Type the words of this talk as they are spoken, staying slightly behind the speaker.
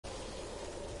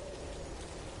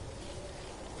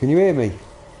Can you hear me?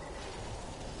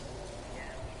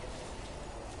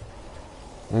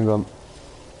 Hang on.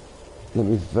 Let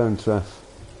me phone Traff.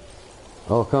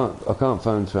 Oh, I can't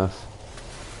phone Traff.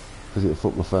 Because it'll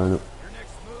fuck my phone up.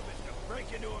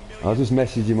 I'll just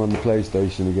message him on the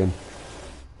PlayStation again.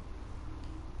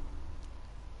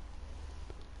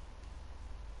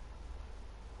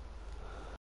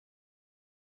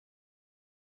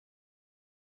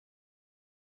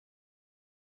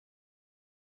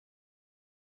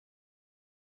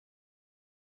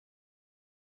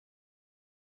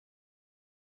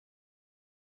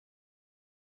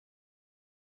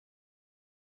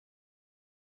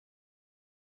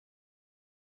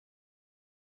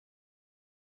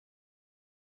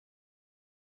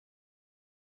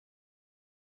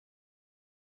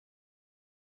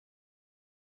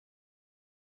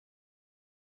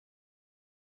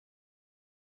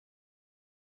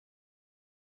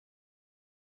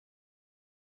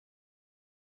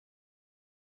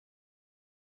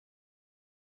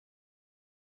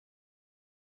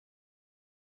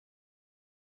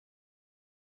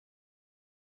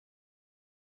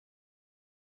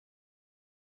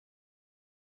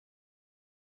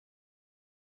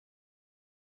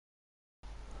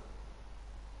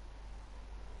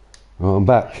 Right, I'm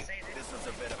back. This was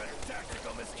a bit of a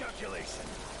tactical miscalculation.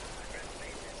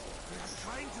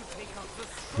 Trying to take out the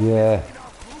Yeah.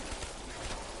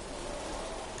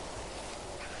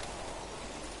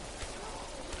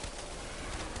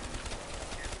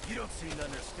 You don't seem to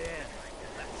understand.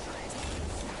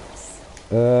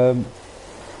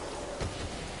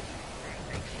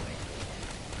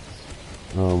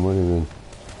 Oh, money then.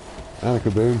 And a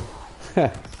kaboom.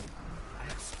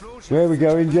 Where are we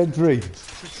going, Gentry?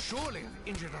 Should surely have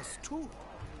injured us too.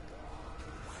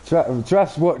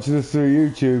 Traff's watching us through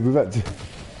YouTube. We've had to...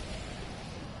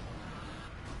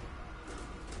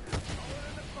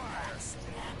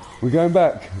 We're going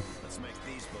back. Let's make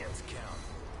these bullets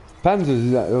count. Panzers,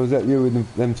 is that, or is that you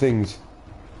with them things?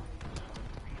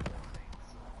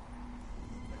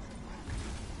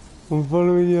 I'm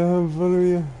following you, I'm following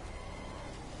you.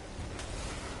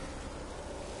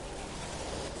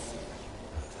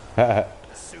 The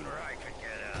sooner I could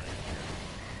get out of here.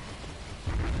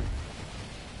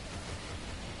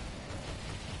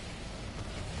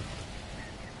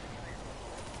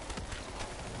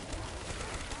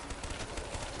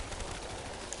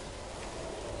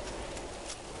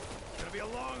 Gonna be a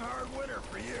long, hard winter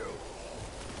for you.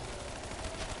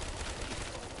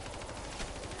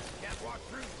 Can't walk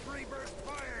through three burst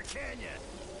fire, can you?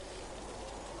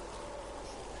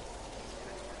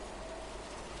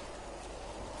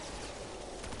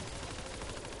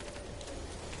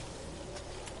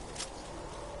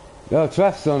 Oh,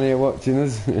 Traff's on here watching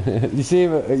us. You see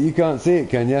him? You can't see it,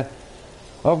 can you?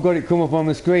 I've got it come up on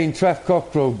the screen. Traff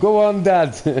Cockrell. Go on,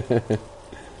 Dad.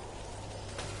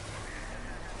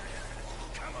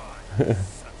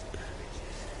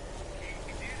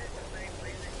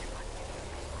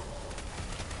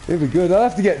 It'd be good. I'll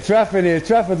have to get Traff in here.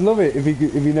 Traff would love it if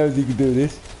he knows he could do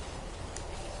this.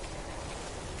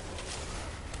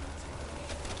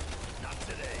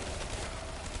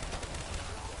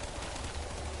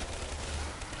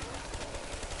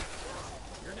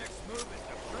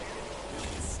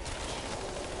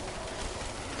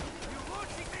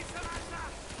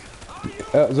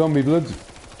 Zombie blood.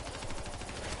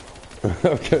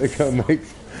 I'm gonna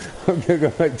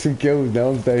go make some kills now.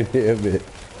 I'm staying here a bit.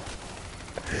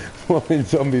 One in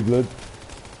zombie blood.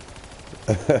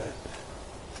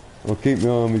 I'll keep my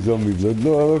eye on my zombie blood.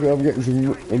 Look, I'm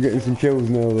getting some kills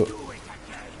now. Look.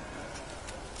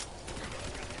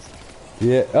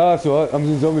 Yeah, oh, that's alright. I'm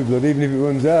in zombie blood. Even if it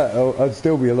runs out, I'd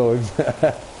still be alive.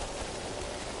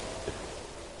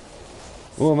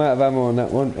 Oh, I'm out of ammo on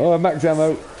that one. Oh, max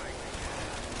ammo.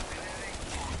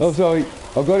 Oh, sorry.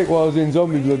 I got it while I was in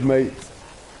zombie blood, mate.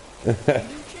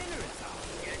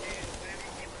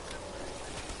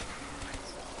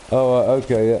 Oh,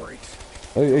 okay, yeah.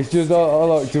 It's just I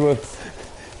like to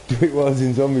do it while I was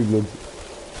in zombie blood.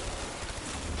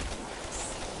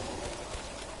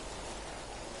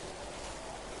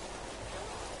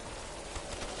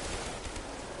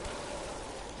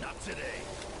 Not today.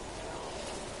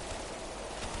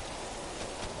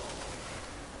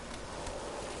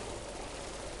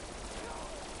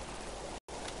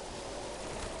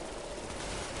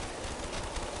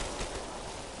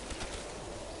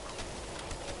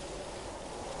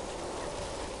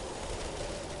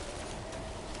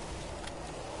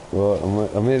 Right,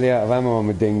 I'm nearly out of ammo on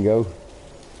my dingo.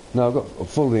 No, I've got a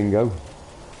full dingo.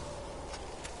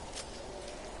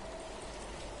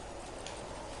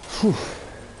 Whew.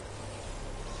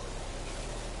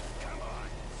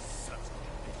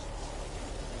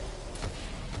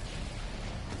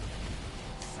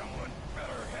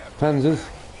 Panzers.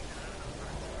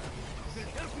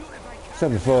 Let's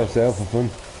have a fire sale for fun.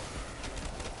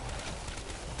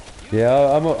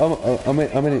 Yeah, I'm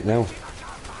in it now.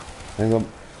 Hang on.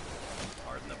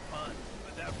 Pardon the pun,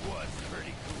 but that was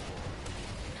pretty cool.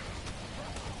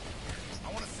 I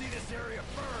want to see this area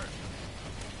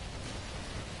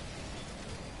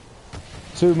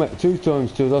burn. Two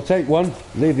times two. I'll take one.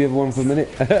 Leave the other one for a minute.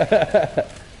 Someone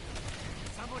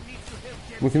needs to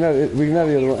help we can have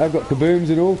the other one. I've got kabooms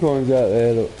and all kinds out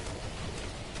there. Look.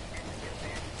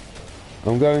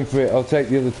 I'm going for it. I'll take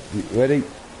the other. Ready?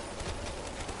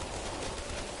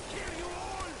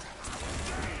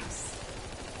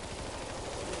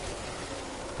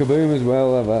 Kaboom as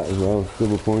well. Have that as well.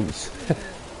 Double points.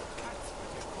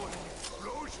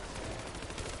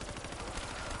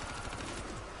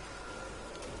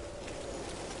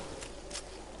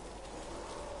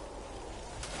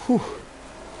 Whew.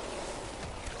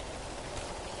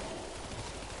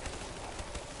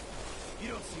 You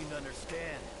don't seem to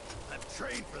understand. I've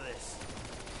trained for this.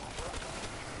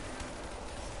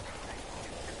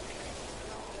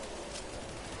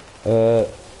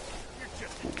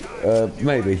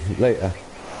 Maybe later.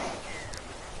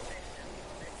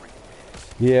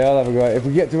 Yeah, I'll have a go. If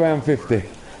we get to round 50,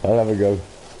 I'll have a go.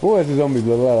 Oh, there's a zombie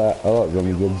blood. I like that. I like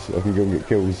zombie bloods. I can go and get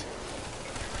kills.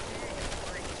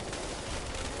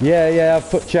 Yeah, I've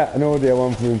put chat and audio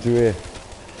on for them to hear.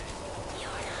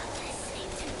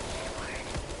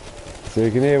 So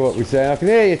you can hear what we say. I can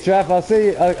hear you, Traff. I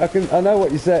see. I know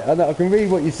what you say. I can read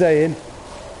what you're saying.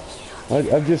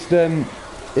 I'm just in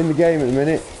the game at the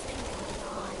minute.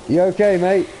 You okay,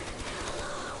 mate?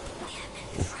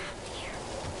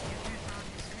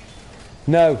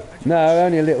 No,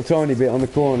 only a little tiny bit on the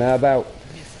corner, about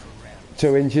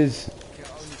 2 inches.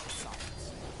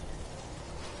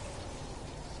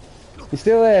 You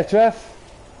still there, Traff?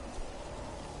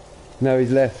 No,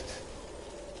 he's left.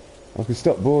 I can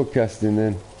stop broadcasting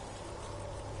then.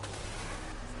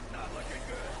 Not looking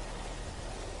good.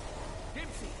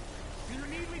 Dempsey, do you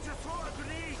need me to throw a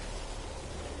grenade?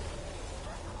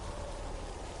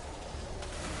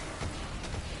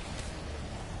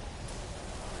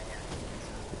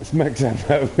 It's max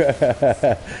ammo.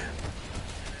 The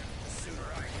sooner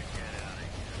I can get out of here.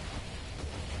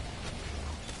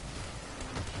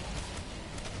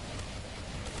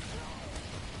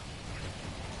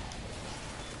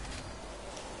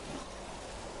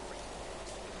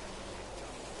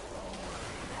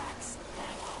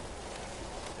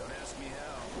 Don't ask me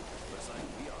how. Looks like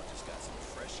we all just got some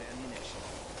fresh ammunition.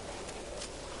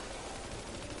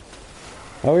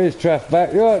 Oh, here's Traff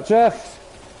back. You alright, Traff?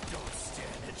 Don't stand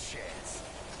a chance.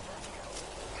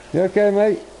 You okay,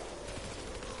 mate?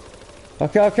 I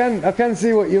can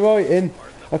see what you're writing.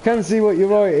 I can see what you're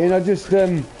writing. I just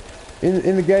in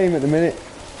the game at the minute.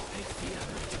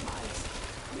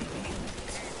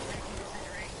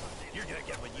 You're gonna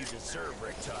get what you deserve,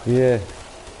 Rick Todd. Yeah.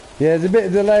 Yeah, there's a bit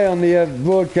of delay on the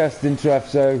broadcasting, Traff,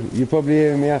 so you're probably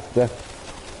hearing me after. The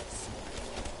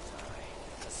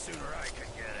sooner I can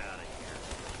get out of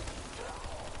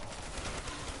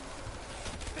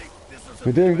here.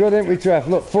 We're doing good, ain't we, Traff?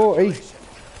 Look, 40. Keep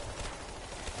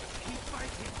fighting.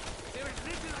 There is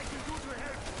little I can do to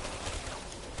help.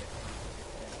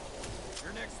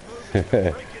 Your next move is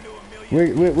to break into a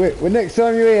million. We next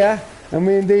time you're here, and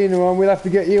me and Dean are on, we'll have to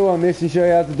get you on this and show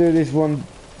you how to do this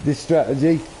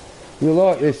strategy. You'll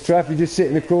like this, Traff. You just sit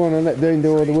in the corner and let Dean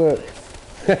do all the work.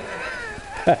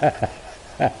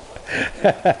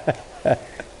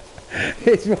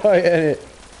 It's right, isn't it?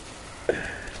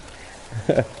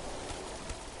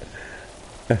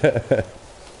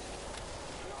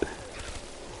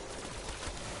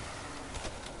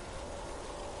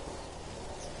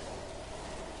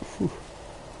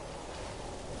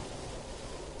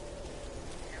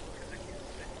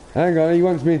 Hang on, he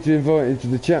wants me to invite him to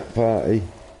the chat party.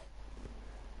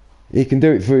 He can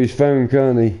do it through his phone,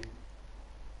 can't he?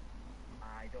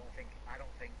 I don't think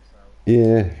so.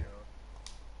 Yeah.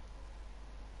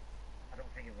 I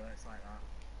don't think it works like that.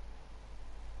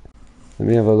 Let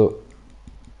me have a look.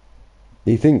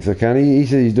 He thinks I can. He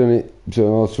says he's done it,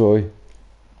 so I'll try. Okay.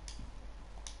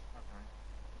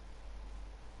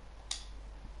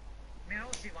 I mean, I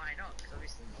don't see why not, because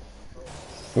obviously...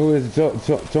 Oh, there's a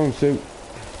Tom suit.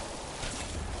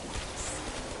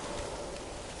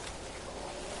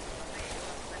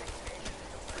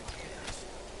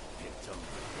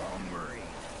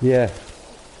 Yeah.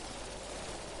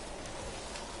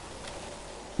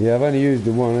 Yeah, I've only used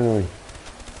the one, haven't I?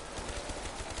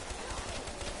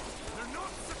 They're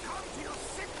not succumb to your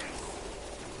sickness.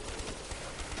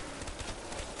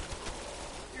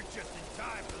 You're just in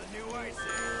time for the new ice age.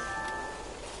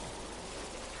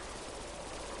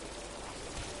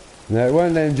 No, it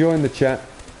won't let him join the chat.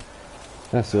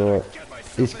 That's alright.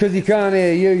 It's because he can't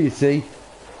hear you see.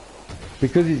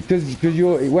 Because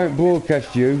it won't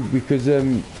broadcast you because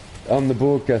I'm the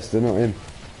broadcaster, not him.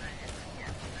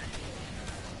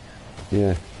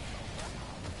 Yeah.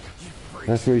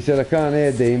 That's what he said. I can't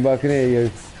hear Dean, but I can hear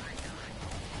you.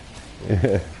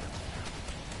 Yeah.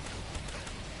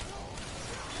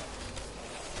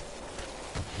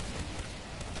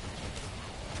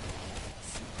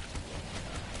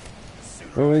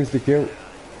 Oh, insta kill.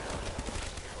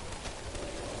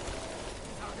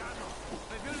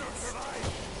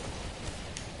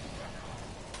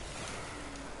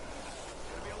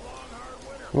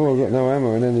 Oh, I've got no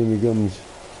ammo in any of my guns.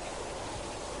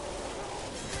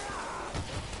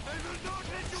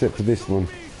 Except for this one.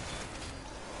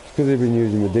 It's because they've been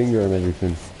using the dinger and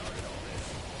everything.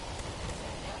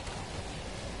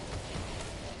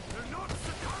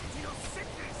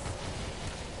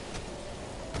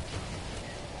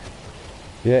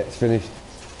 Yeah, it's finished.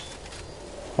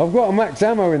 I've got a max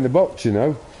ammo in the box, you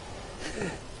know.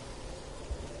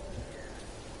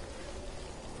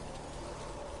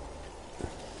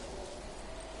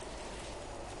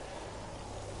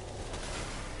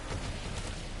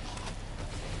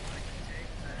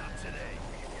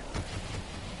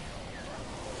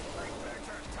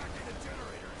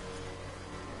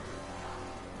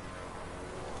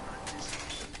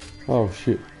 Oh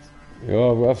shit.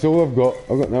 Oh, that's all I've got.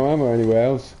 I've got no ammo anywhere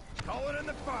else. Call it in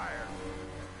the fire.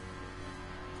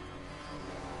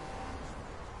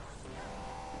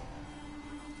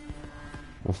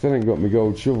 I still ain't got my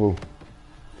gold shovel.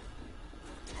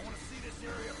 I want to see this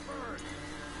area burn.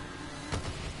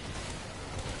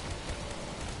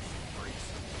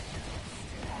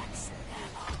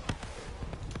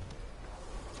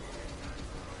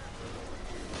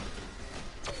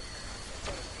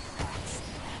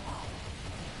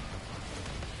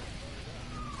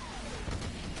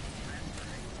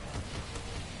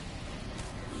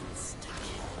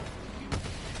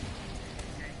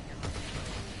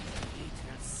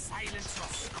 Silence your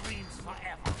screams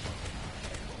forever.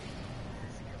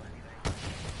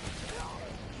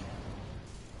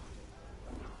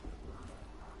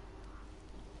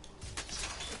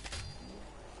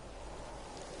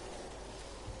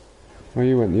 Oh,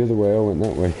 you went the other way, I went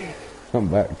that way. Come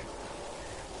back. The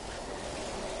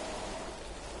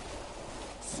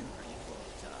sooner you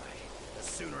both die, the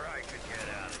sooner I could get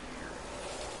out of here.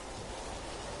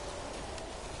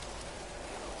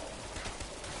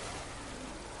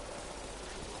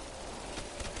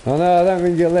 Oh no, I don't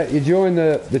think you'll let you join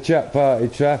the chat party,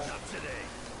 Traff. Not today.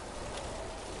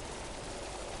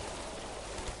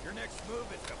 Your next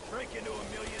move is to break into a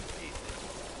million pieces.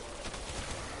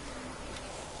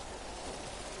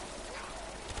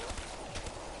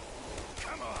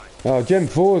 Come on. Oh, Gen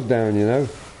 4's down, you know.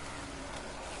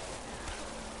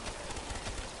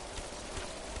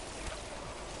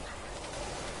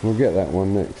 We'll get that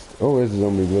one next. Oh, there's a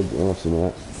zombie blood. I'll have some of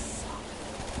that.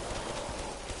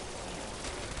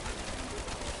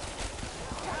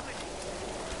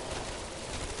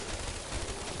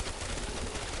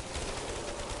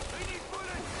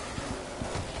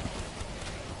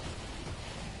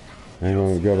 Hang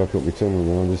on, I'll go back up my tunnel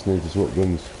now. I just need to swap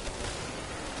guns.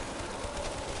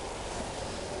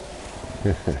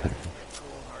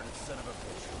 Cold-hearted son of a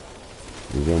bitch.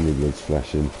 The zombie blood's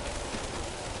flashing.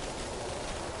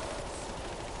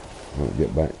 I'll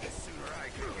get back. The sooner I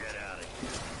could get out of here.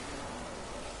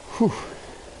 Whew.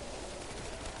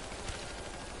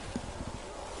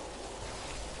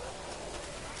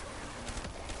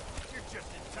 You're just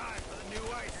in time for the new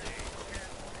ice age.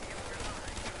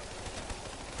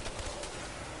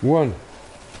 One.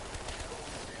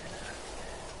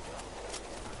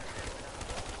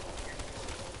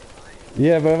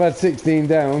 Yeah, but I've had 16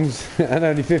 downs and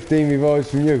only 15 revives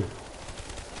from you.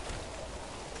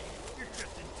 You're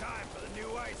just in time for the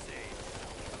new ice age.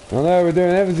 I know, we're doing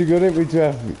ever so good, ain't we,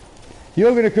 Traff?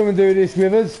 You're going to come and do this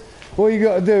with us. All you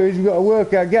got to do is we've got to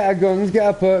work out, get our guns, get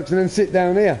our perks, and then sit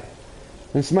down here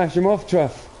and smash them off,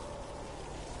 Traff.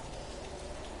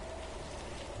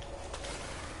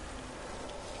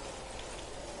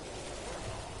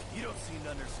 You don't seem to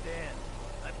understand.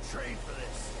 I've trained for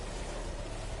this.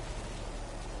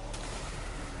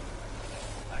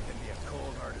 I can be a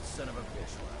cold-hearted son of a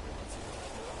bitch when I want to.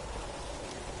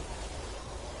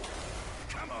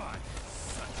 Come on,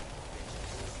 son of a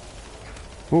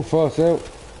bitch. Oh, fast out.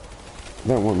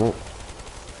 Don't want that.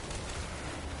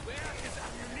 Where is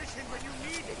ammunition when you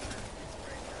need it?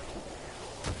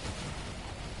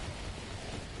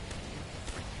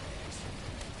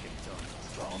 Picked on the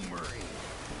wrong Marine.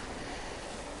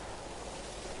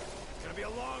 It's gonna be a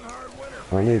long long, hard winter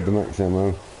for I need the max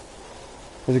ammo.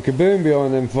 There's a kaboom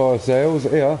behind them fire sales.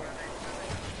 Here.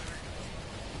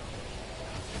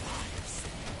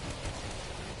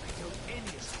 killed any of them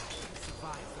to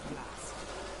survive the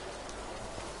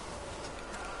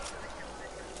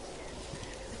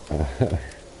blast.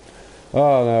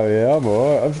 Oh no, yeah, I'm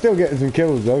alright. I'm still getting some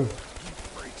kills though.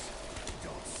 Freaks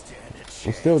don't stand a chance.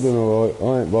 I'm still doing alright.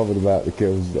 I ain't bothered about the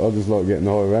kills. I just like getting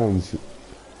high rounds.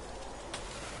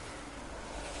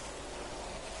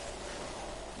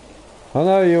 I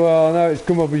know you are. I know it's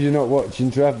come up as you're not watching,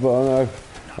 Trav, but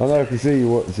I know I can see you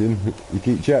watching. You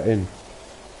keep chatting.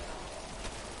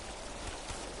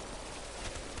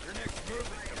 Your next move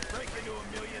is to break into a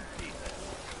million pieces.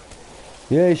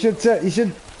 Yeah, you should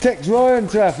text Ryan,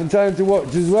 Trav, and tell him to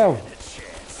watch as well. A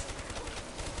chance.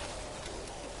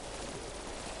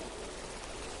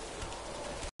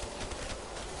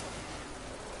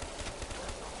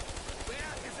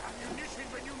 Where is ammunition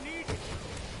when you need it?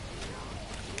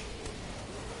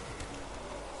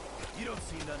 You don't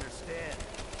seem to understand.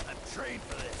 I'm trained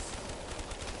for this.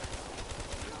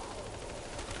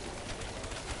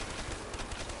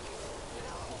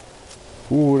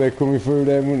 Ooh, they're coming through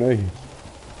there, wouldn't they?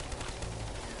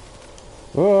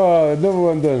 Oh, another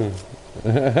one done.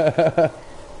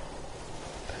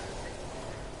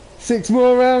 6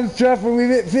 more rounds, Trav, and we've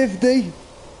hit 50.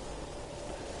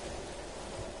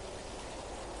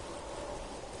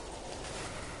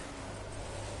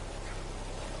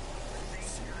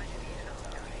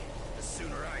 The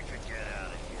sooner I could get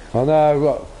out of here. I know,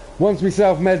 but once my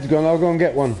self-med's gone, I'll go and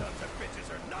get one. Sons of bitches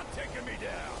are not taking me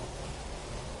down.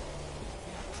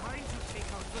 Trying to take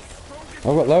out the strongest.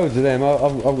 I've got loads of them,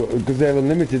 I've got, because they're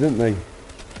unlimited, aren't they? It's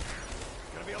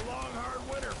gonna be a long, hard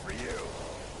winter for you.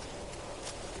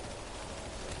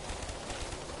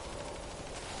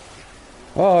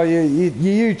 Oh, your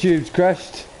YouTube's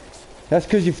crashed. That's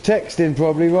because you're texting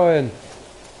probably, Ryan.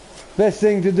 Best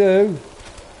thing to do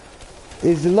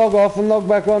is to log off and log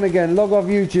back on again. Log off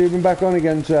YouTube and back on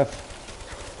again, Trev.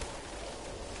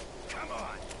 Come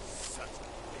on, sons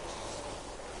of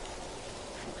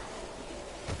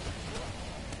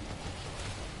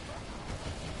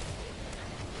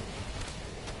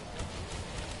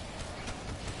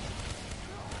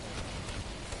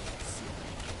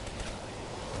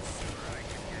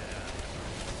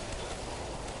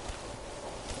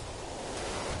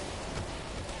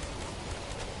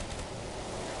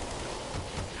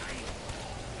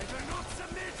I do not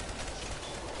submit.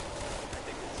 I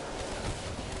think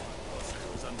it's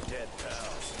those undead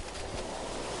pals.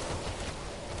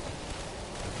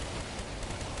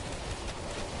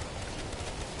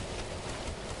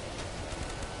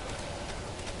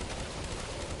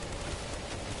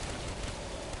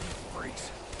 Freaks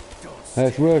don't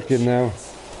It's working now.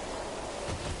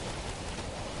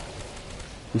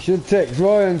 You should text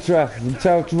Ryan, Trev, and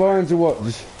tell Ryan to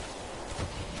watch.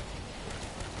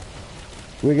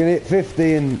 We're going to hit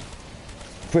 50 in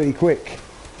pretty quick.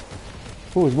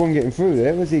 Oh, there's one getting through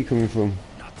there. Where's he coming from?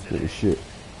 Little shit.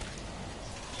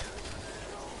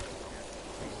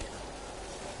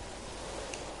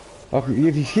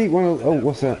 If you keep one of... Oh,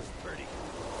 what's that? pretty.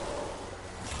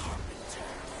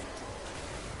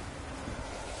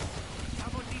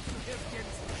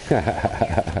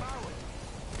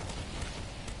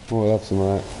 Oh, I'll have some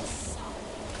of that.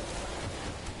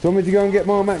 Do you want me to go and get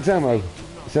more max ammo?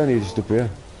 It's only just up here.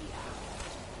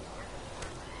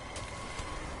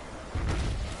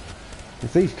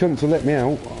 If these cunts will let me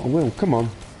out, I will. Come on.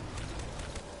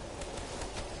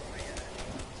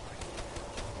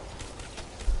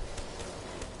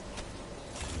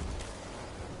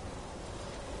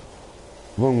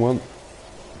 Wrong one.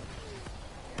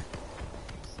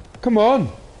 Come on!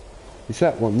 It's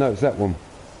that one. No, it's that one.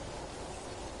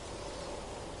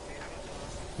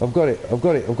 I've got it. I've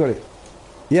got it. I've got it.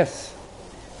 Yes.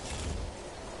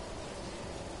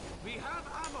 We have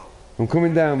ammo. I'm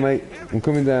coming down, mate. I'm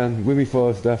coming down with me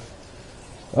fire stuff.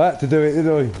 I had to do it,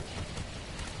 didn't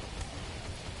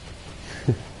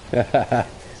I?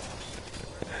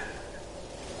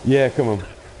 Yeah, come on.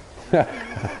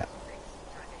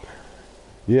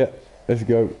 Yeah, let's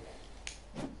go.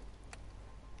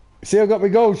 See, I got my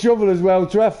gold shovel as well,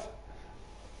 Trev.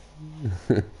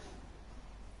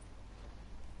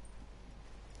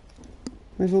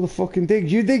 Where's all the fucking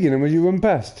digs? You digging them as you run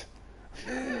past?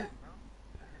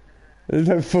 There's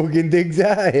no fucking digs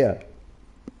out here.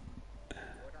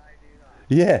 Would I do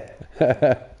that?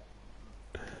 Yeah.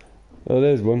 Oh,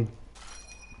 there's one.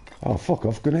 Oh, fuck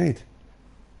off, grenade.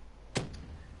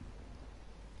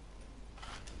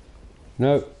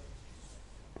 No.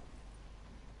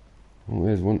 Oh,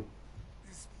 there's one.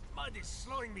 This mud is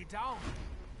slowing me down.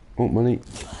 Oh, money.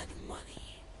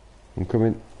 I'm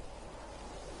coming.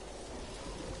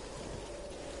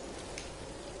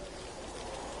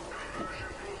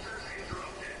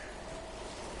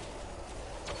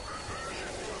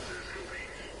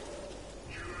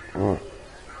 Alright.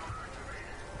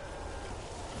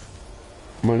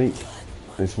 Money.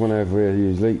 There's one over here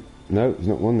usually. No, there's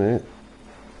not one there.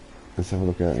 Let's have a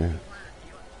look out here.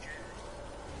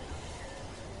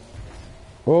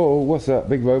 Oh, what's that?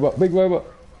 Big robot, big robot!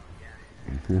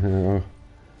 I've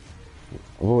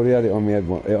already had it on my head.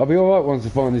 I'll be alright once I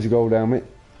find this gold helmet.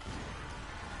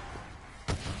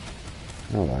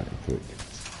 Alright, quick.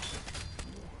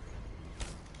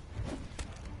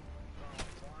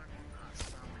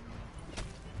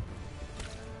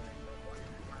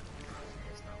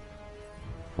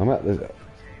 I'm at the...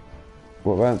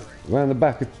 What, round the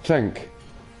back of the tank?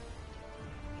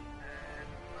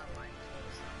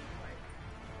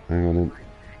 Hang on then.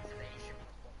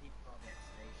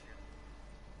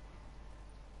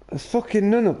 There's fucking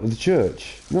none up at the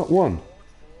church. Not one.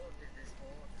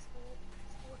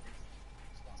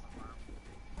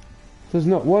 There's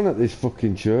not one at this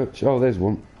fucking church. Oh, there's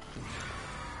one.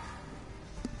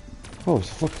 Oh, it's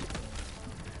fucking...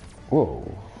 Whoa.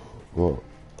 Whoa.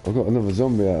 I've got another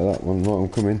zombie out of that one. Right, I'm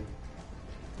coming.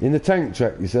 In the tank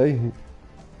track, you see?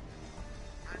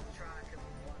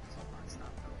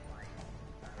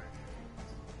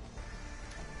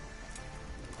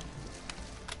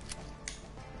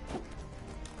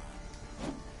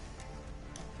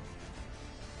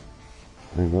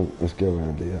 Hang on, let's go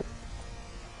around here.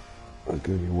 There's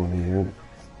going to be one here.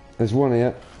 There's one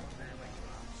here.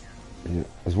 Yeah,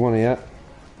 there's one here.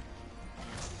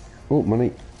 Oh,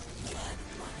 money.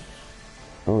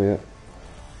 Oh, yeah.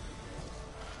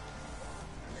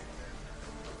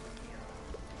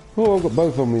 Oh, I've got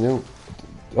both on me now.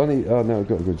 I need... Oh, no, I've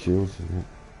got a good shield. Yeah.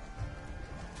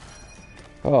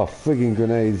 Oh, frigging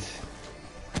grenades.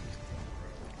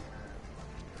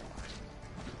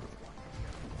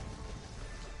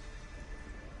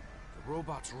 The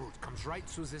robot's route comes right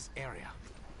through this area.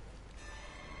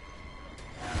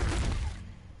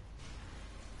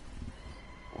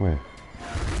 Where?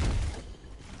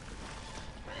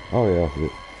 Oh yeah, off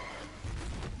it.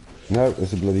 No,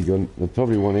 that's a bloody gun. There's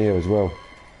probably one here as well.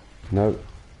 No.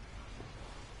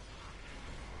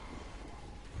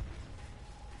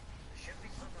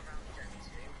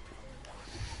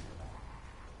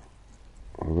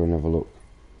 I'll go and have a look.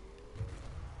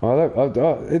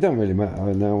 It don't really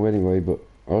matter now anyway, but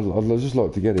I'd just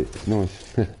like to get it. It's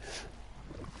nice.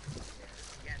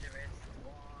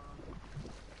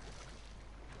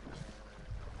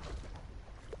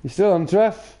 You still on,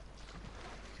 Treff?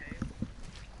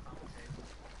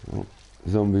 Oh,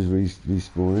 zombies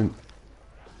respawning.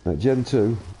 Gen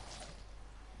 2.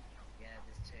 Yeah,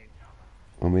 there's two.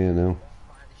 I'm here now.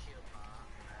 Find the shield part.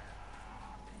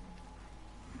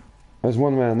 There's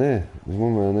one around there. There's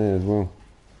one around there as well.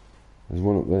 There's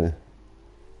one up there.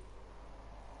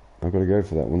 I've got to go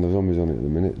for that one. The zombies on it at the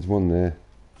minute. There's one there.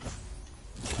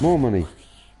 More money.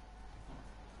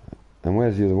 And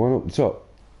where's the other one? Up the top.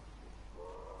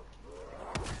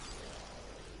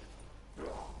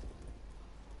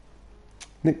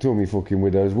 Nick told me fucking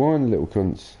widows wine, little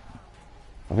cunts.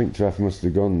 I think Traff must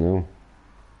have gone now.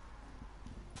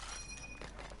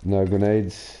 No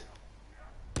grenades.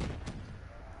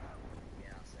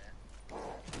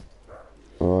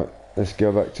 Alright, let's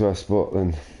go back to our spot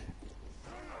then.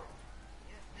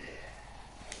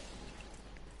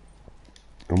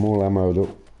 I'm all ammoed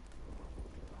up.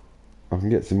 I can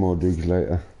get some more digs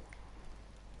later.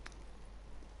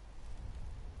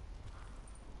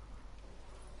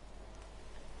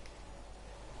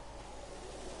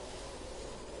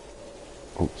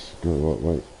 Oops, go the right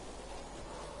way.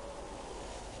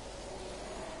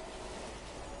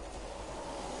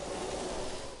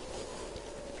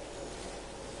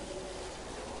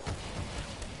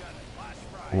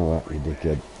 Oh, that you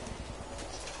dickhead.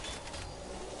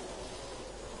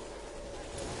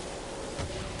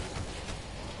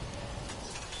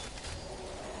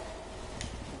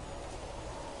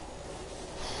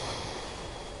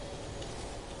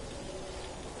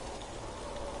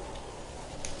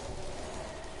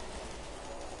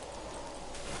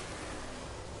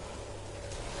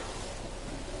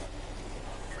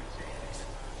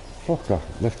 Fucker,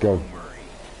 let's go.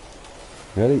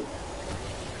 Ready?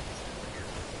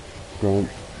 Go on.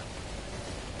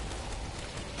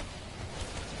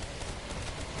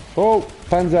 Oh,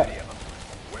 Panzer.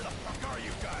 Where the fuck are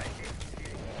you guys?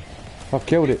 I've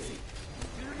killed it.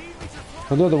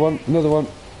 Another one, another one. I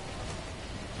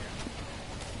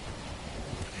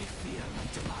fear my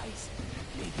demise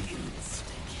may be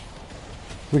instant.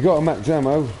 We got a max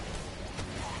ammo.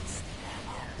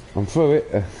 I'm through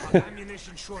it.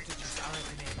 Ammunition shortages are at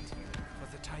an end. For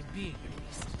the time being, at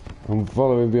least. I'm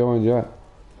following behind you.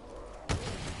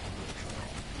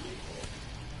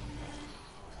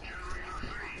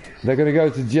 They're going to go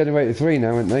to generator 3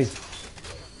 now, aren't they?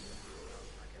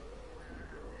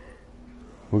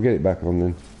 We'll get it back on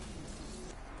then.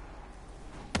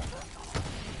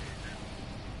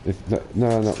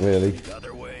 No, not really.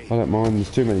 Other way. I don't mind.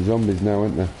 There's too many zombies now,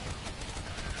 aren't there?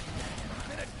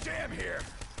 I'm in a jam here.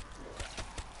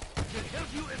 I'll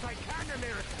help you if I can,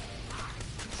 America.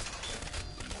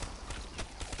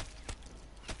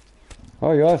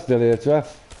 Oh, you are still here,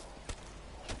 Traff.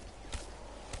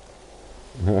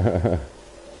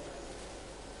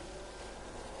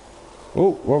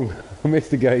 Oh, wrong. I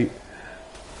missed the gate.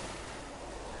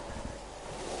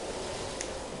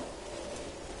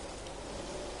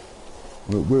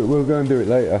 We'll go and do it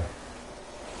later.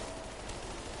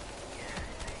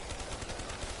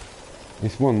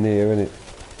 It's one near, isn't it?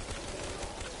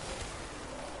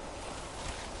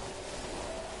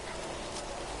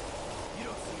 You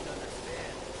don't seem to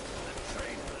understand. I'm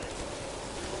trained for this.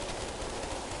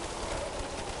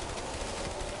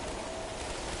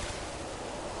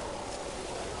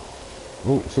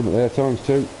 Oh, something there, times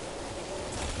 2.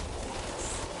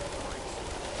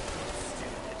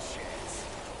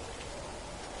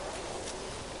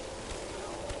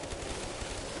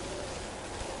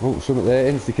 Oh, something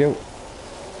there, insta-kill.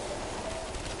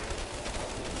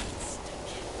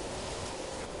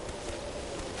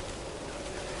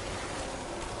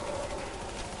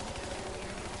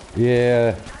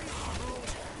 Yeah.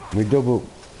 We double.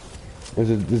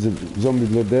 There's a zombie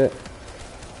blood there.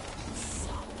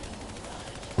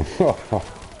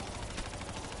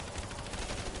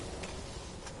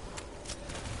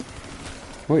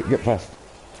 Wait, get past.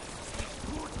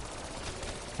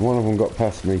 One of them got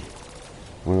past me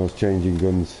when I was changing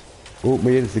guns. Oh,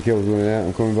 my insta-kill's running out.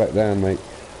 I'm coming back down, mate.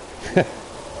 I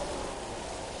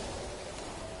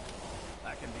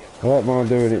don't mind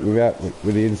doing it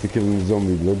with the insta-kill and the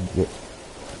zombie blood, but...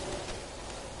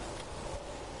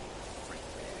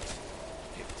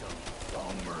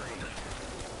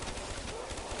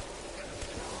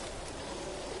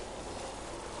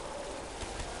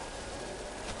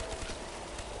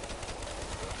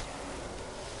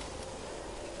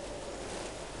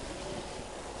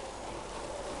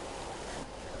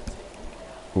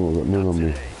 Oh, I've got none on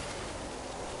me.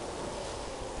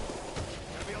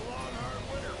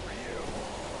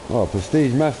 Oh,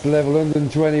 Prestige Master level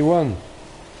 121.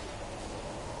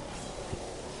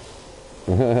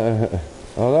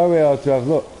 Oh, there we are, Trav.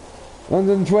 Look.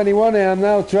 121 I am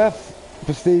now, Trav.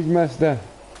 Prestige Master.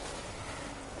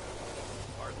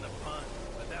 Pardon the pun,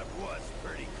 but that was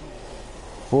pretty cool.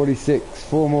 46.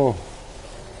 4 more.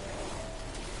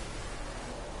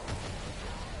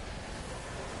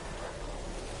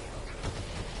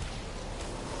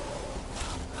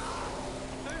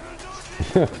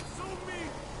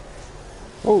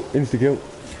 Oh, insta-kill.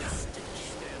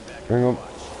 Hang on.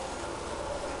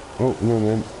 Oh, no,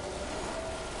 then.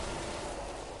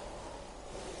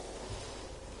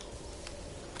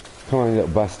 Come on, you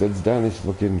little bastards. Down this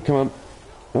fucking... Come on.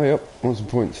 Hurry up. Want some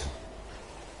points.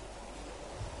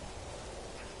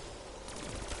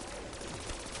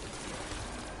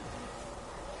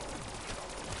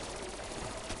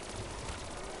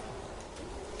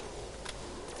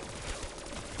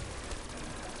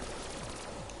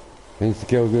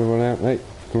 Insta-kill's gonna run out, mate.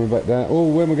 Coming back down. Oh,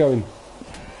 where am I going?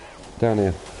 Down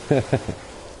here.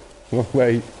 Oh,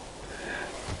 wait.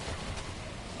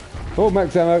 Oh,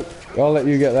 max ammo. I'll let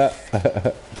you get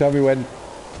that. Tell me when.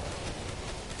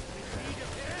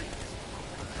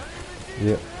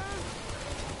 Yep.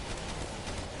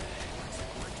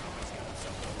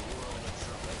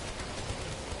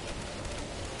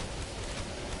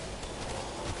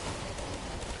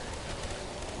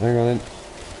 Hang on then.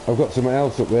 I've got something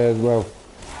else up there as well.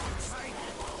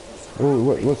 Oh,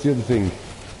 what's the other thing?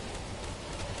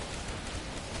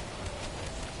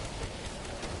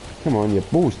 Come on, you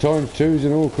balls, times 2s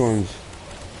and all kinds.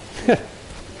 The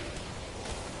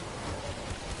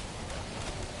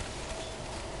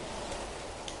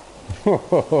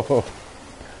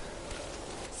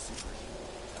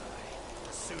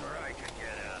sooner I could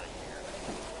get out of here.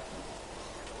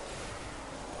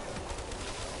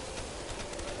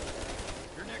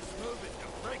 Your next move is to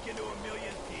break into a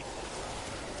million pieces.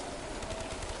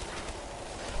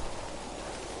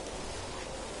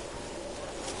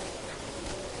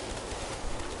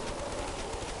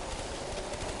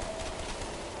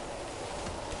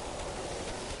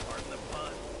 Pardon the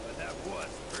pun, but that was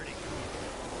pretty cool.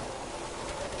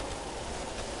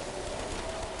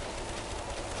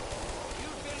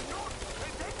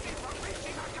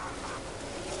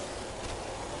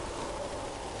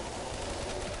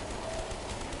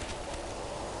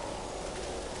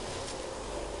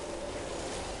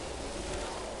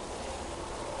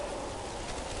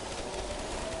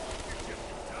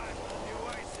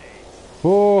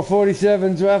 Oh,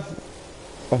 47, Draft.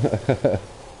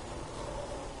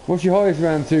 What's your highest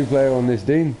round 2 player on this,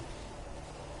 Dean?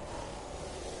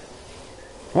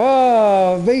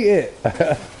 Oh, beat it.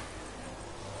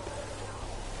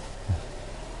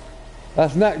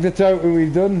 That's knacked the totem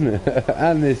we've done.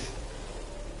 And this.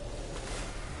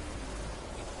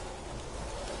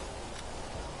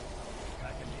 I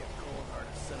can be a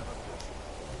cold-hearted son of a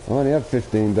bitch. I only had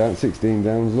 15 down, 16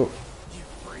 downs, look. You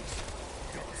freaks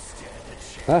don't stand a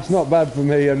chance. That's not bad for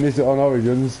me on this on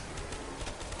Origins.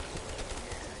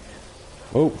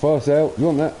 Oh, fire sale. You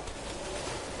want that?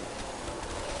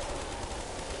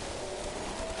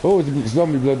 Oh, there's a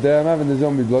zombie blood there. I'm having the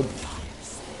zombie blood.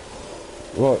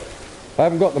 Right. I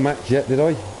haven't got the match yet, did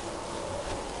I?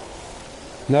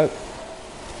 No.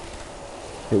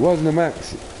 It wasn't a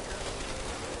max.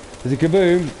 There's a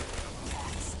kaboom.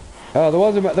 Oh,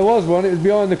 there was one. It was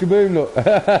behind the kaboom. Look.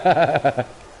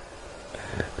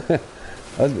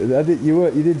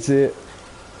 You did see it.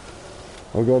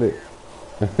 I got it.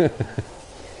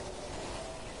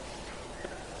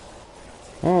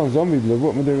 Oh, zombie blood.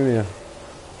 What am I doing here?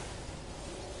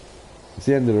 It's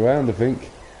the end of the round, I think.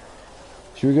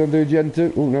 Should we go and do Gen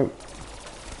 2? Oh, no.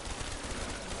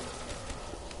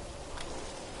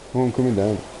 Oh, I'm coming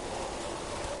down.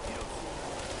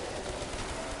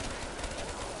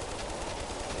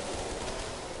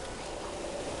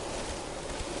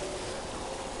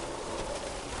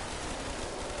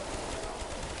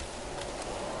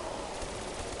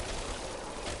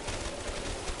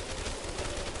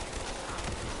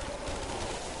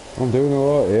 I'm doing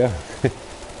alright here.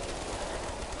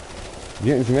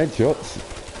 Getting some headshots.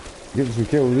 Getting some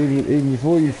kills even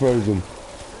before you froze them.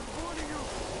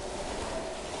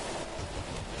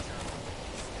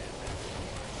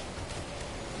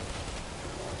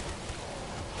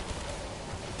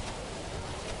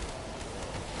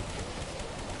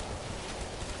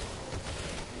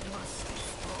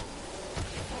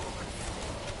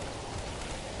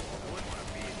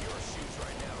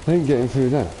 I ain't getting through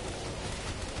that.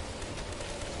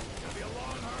 It'll be a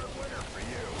long, hard winter for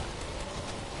you.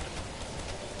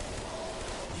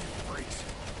 You freaks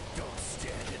don't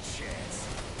stand a chance.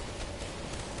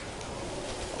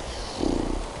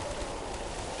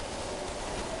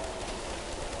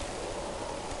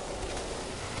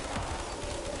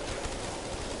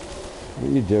 What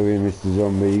are you doing, Mr.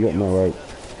 Zombie? You got no hope.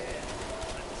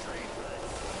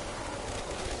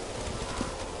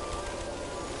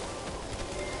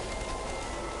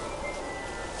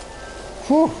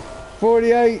 Whew,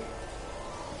 48.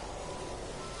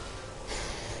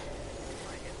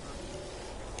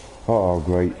 Oh,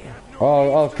 great.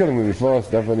 Oh, I'll kill him with my fire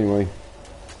stuff anyway.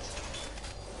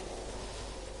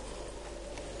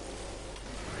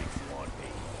 Freaks want me.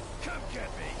 Come get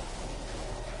me.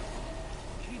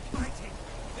 Keep fighting.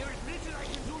 There is little I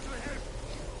can do to help.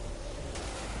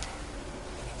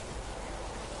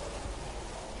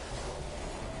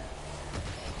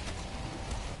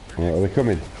 Yeah, well, they're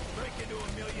coming. Break into a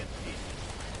million pieces.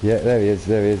 Yeah, there he is,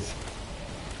 there he is.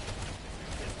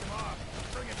 Pissed him off.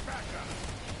 Bring it back up.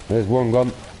 There's one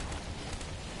gone.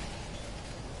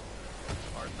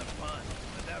 Pardon the pun,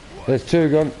 but that was There's two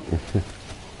gone.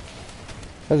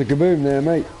 There's a kaboom there,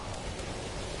 mate.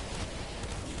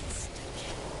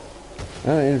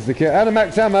 And it's the kill. And a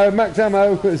max ammo, max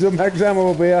ammo. There's some max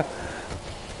ammo up here.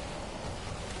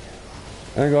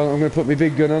 Hang on, I'm going to put my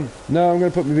big gun on. No, I'm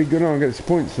going to put my big gun on and get some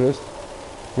points first.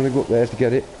 I'm going to go up there to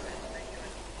get it.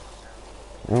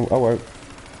 Oh, I won't.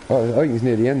 Oh, I think it's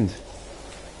near the end.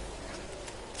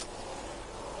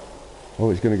 Oh,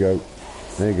 it's going to go.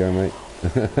 There you go, mate.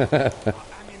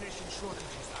 Ammunition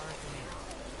shortages are at an end.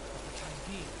 For the time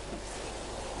being.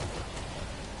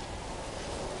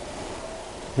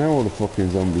 Now all the fucking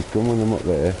zombies come when I'm up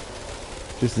there.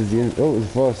 Just as the end. Oh, there's a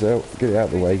fire sale. Get it out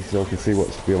of the way so I can see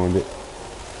what's behind it.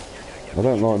 I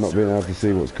don't like not being able to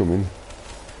see what's coming.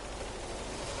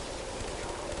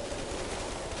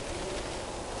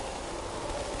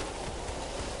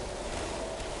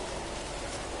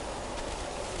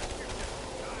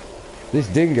 This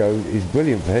dingo is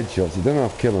brilliant for headshots. You don't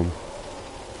have to kill him.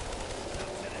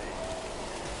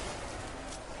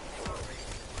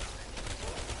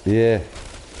 Yeah.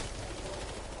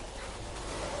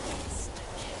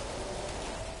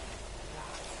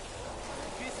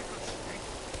 Physical strength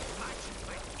matches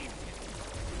my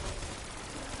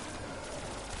intellect.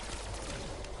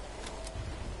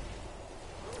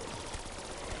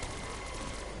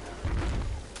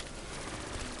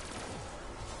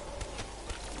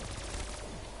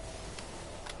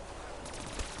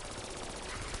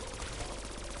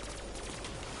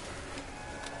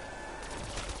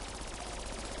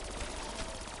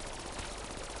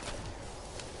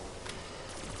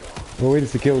 Oh,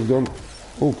 insta-kill's gone.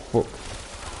 Oh, fuck.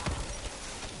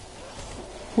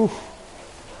 Whew.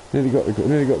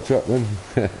 Nearly got trapped then.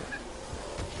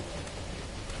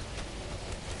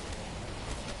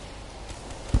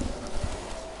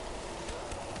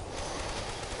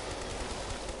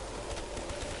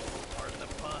 Pardon the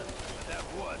pun, but that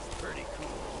was pretty cool.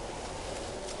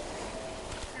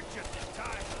 You're just in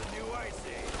time for the new ice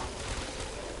age.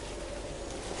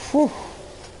 Whew.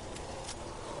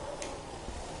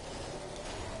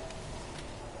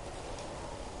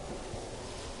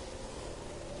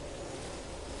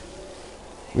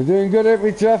 We're doing good, aren't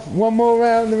we, Jeff? One more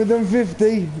round and we've done 50.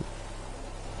 The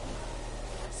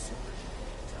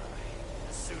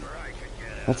sooner I could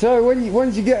get I out. tell you,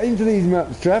 once you get into these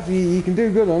maps, Traff, you can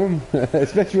do good on them.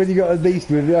 Especially when you got a beast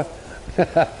with you.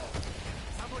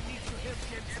 Someone needs to help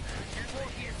James before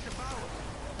he is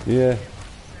devoured. Yeah.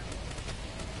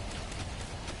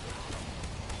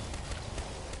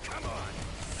 Come on.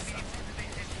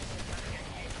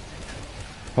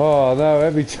 Oh no!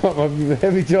 Every time I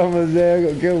was there,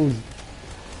 I got killed.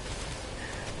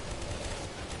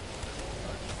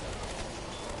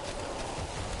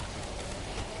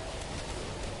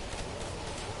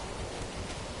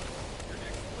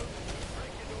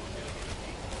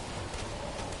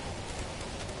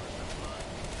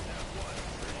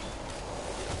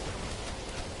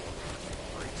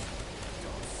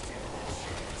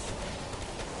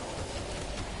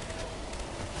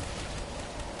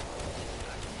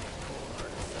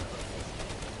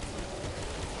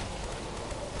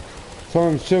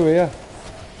 Times two here.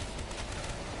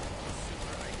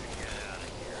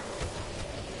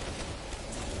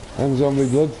 And zombie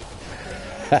blood.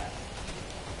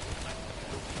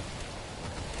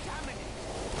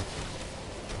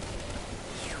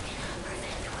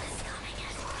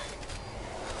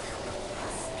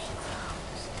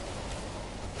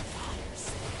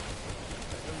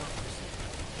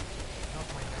 Not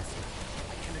my master.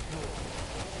 I can ignore.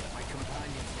 My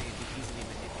companions may be easily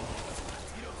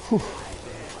manipulated.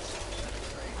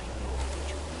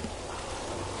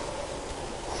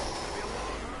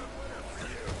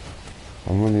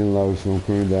 I'm running low, so I'm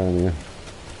coming down here.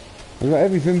 I've got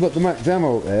everything but the max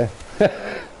ammo up there.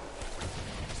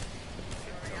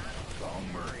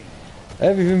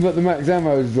 Everything but the max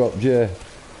ammo's dropped, yeah.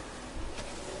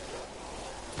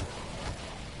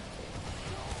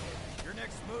 Your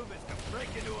next move is to break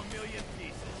into a million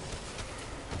pieces.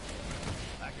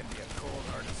 I can be a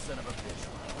cold-hearted son of a bitch.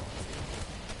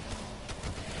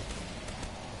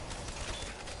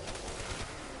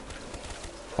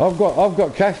 I've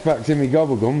got cash backs in me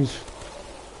gobblegums.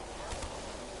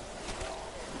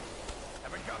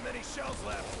 Haven't got many shells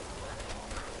left.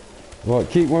 Right,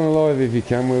 keep one alive if you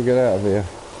can, we'll get out of here.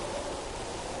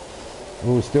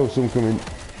 Oh, there's still some coming.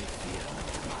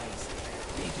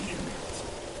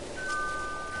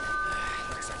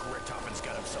 Looks like Richtofen's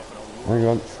got himself in a Hang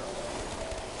on.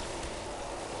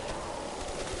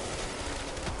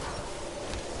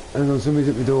 Hang on, somebody's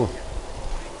at the door.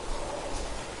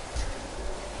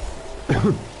 When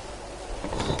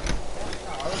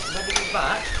we get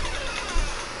back,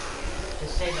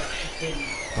 just say that you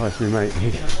can Oh, it's me, mate.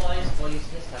 advise or use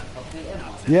this time properly.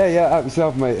 Yeah, help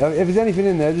yourself, mate. If there's anything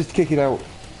in there, just kick it out.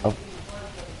 Oh,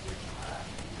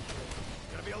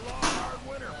 Gonna be a long, hard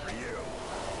winter for you.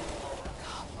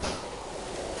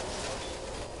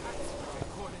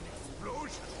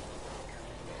 Explosion.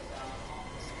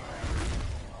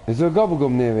 is there a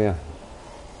gobblegum near here?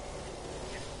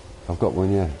 I've got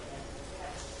one, yeah.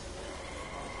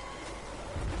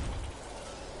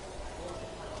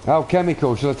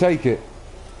 Alchemical, shall I take it?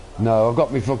 No, I've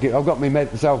got me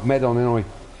self med on anyway.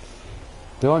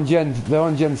 They're on Gen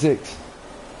 6.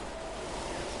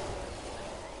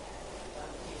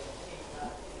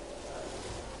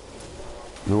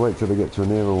 I'll wait till they get to a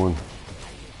nearer one.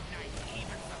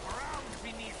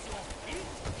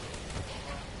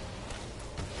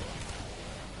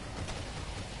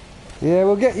 Yeah,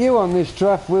 we'll get you on this,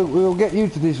 Traff. We'll get you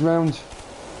to this round.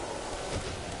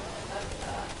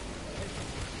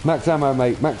 Max ammo,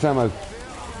 mate. Max ammo.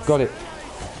 Got it.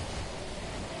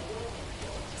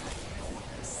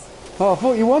 Oh, I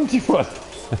thought you wanted one.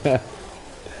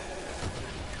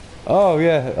 Oh,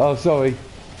 yeah. Oh, sorry.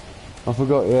 I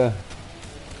forgot, yeah.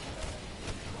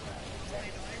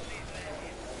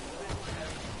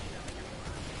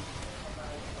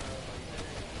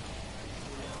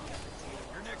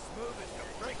 Your next move is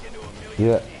to break into a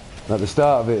million Yeah. pieces. At the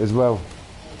start of it as well.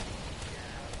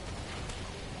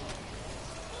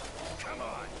 Come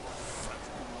on.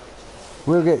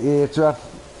 We'll get you here, Traff.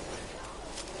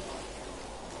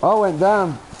 I went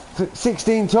down for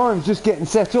 16 times just getting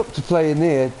set up to play in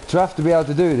there to have to be able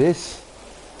to do this.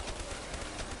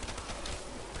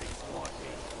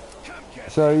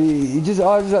 So I just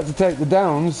had to take the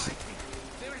downs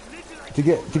to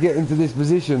get into this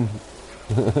position.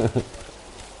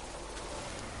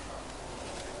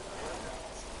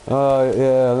 Oh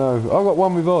yeah, I know. I got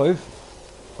one revive.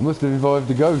 I must have revived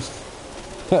the ghost.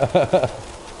 You're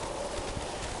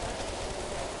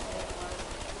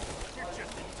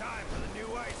just in time for the new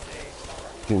ice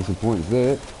age. Getting some points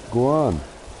there. Go on.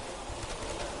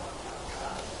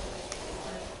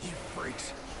 You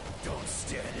freaks don't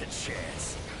stand a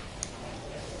chance.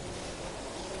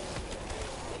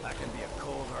 I can be a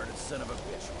cold-hearted son of a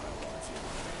bitch when I want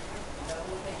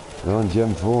to. They're on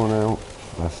Gen 4 now.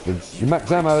 Bastards. You max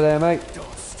ammo there, mate.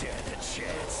 Don't stand a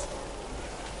chance.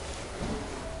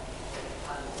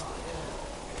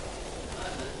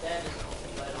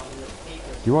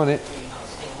 You want it?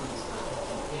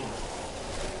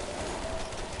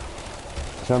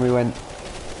 Tell me when.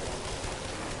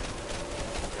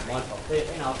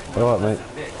 Alright, mate.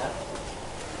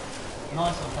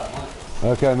 Nice one,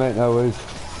 mate. Okay, mate, no worries.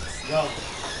 Go.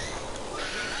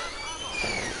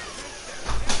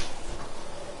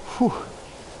 Whew.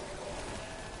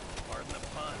 Pardon the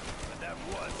pun, but that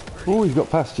was pretty. Oh, he's got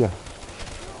past you.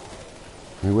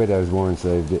 My widow's warren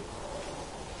saved it.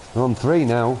 They're on 3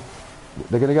 now.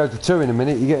 They're going to go to 2 in a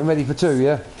minute. You getting ready for 2,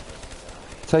 yeah?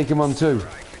 Take him on 2.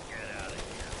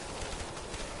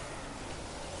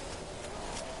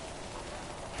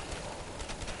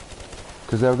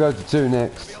 Because they'll go to 2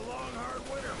 next. Be a long, hard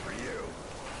winter for you.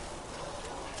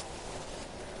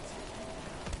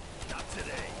 Not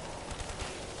today.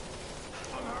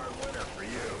 Long, hard winter for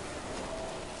you.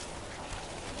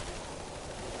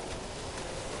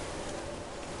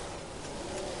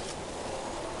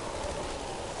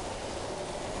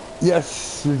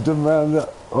 Yes, we've done round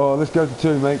that. Oh, let's go to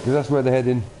 2, mate, because that's where they're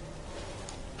heading.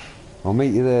 I'll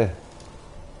meet you there.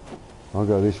 I'll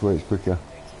go this way, it's quicker.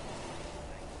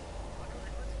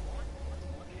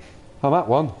 I'm at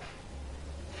 1.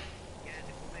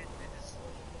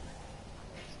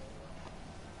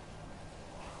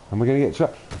 Am I going to get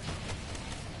trapped?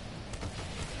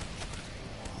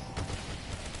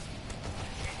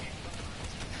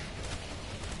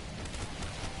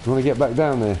 Do you want to get back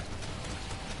down there?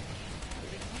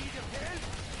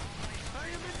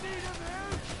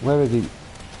 Where is he?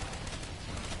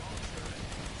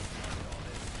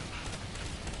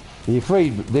 Are you free,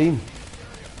 Dean?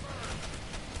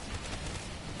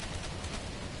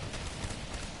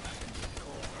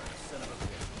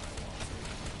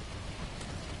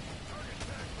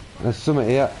 There's something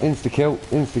here. Insta-kill,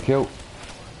 insta-kill.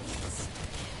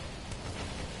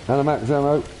 And a max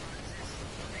ammo.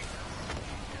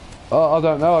 Oh, I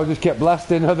don't know. I just kept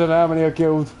blasting. I don't know how many I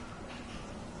killed.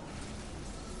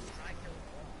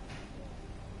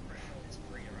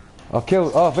 I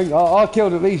killed. Oh, I think I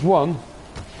killed at least 1.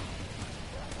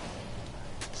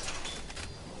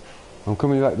 I'm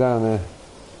coming back down there.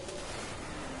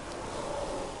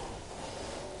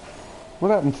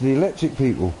 What happened to the electric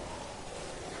people?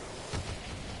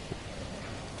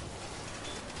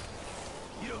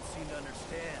 You don't seem to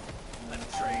understand. I've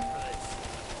trained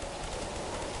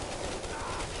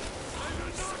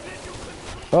for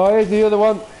this. Oh, here's the other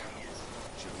one.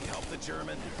 Should we help the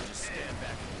German or just stand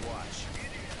back and watch?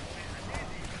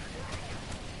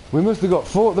 We must have got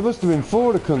 4. There must have been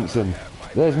 4 of the cunts in.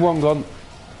 There's one gone.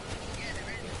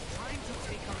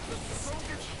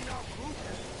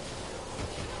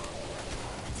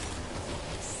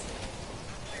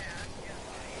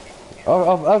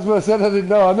 As I said, I didn't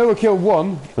know. I knew I killed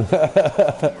 1.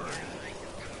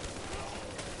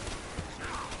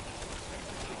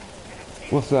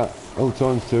 What's that? Oh,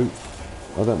 ×2.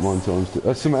 I don't mind ×2.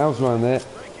 There's something else around there.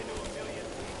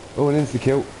 Oh, an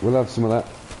insta-kill. We'll have some of that.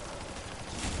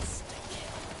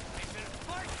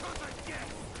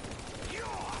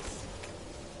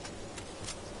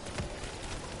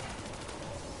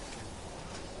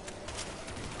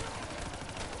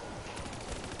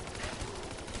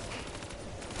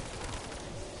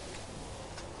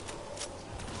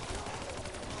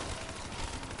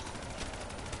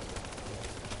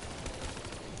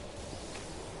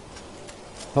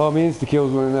 Oh, my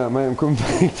insta-kill's running out, mate. I'm coming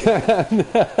back down.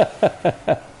 Next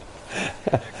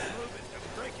move is to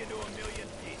break into a million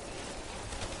pieces.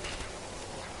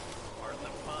 Pardon the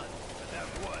pun, but that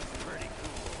was pretty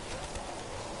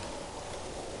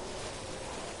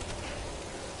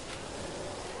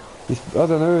cool. I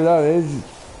don't know who that is.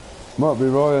 Might be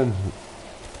Ryan.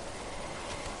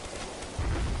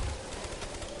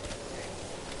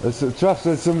 Traff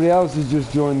said somebody else has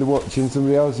just joined the watching.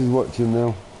 Somebody else is watching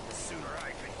now. The sooner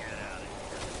I can get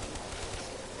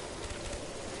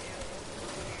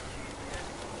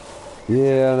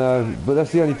Yeah, I know, but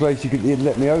that's the only place you could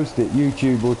let me host it,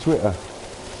 YouTube or Twitter.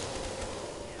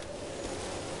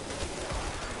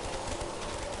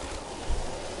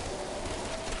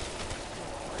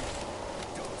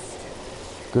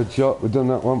 Good shot, we've done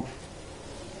that one.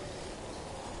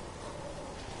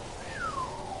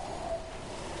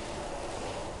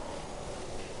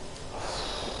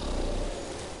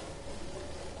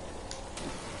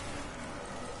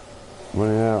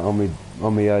 Running out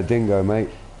on me dingo, mate.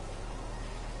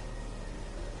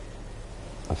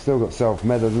 I've still got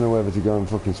self-med, I don't know whether to go and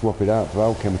fucking swap it out for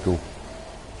alchemical.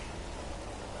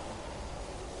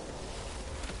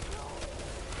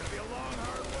 It'll be a long,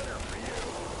 hard winter for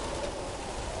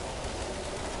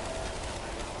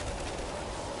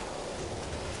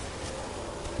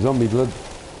you. Zombie blood.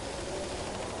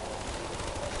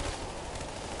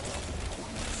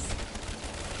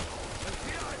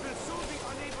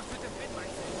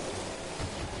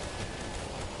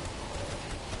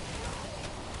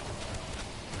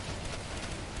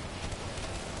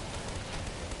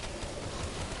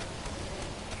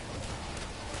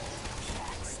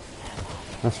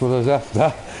 That's what I was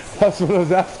after. That's what I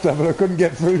was after, but I couldn't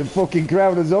get through the fucking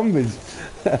crowd of zombies.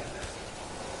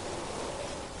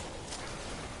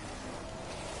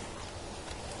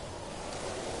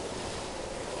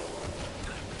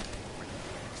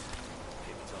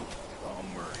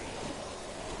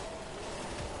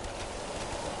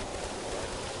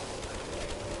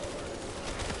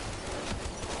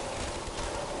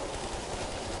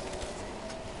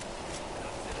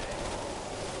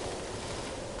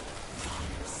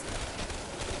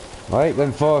 I hate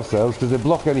them fire sales because they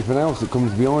block anything else that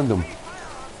comes behind them.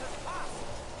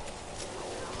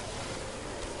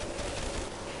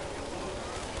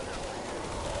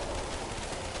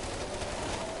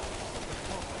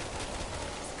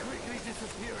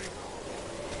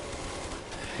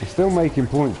 They're still making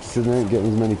points so they ain't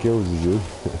getting as many kills as you.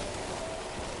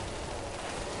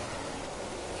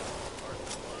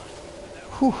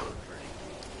 Whew.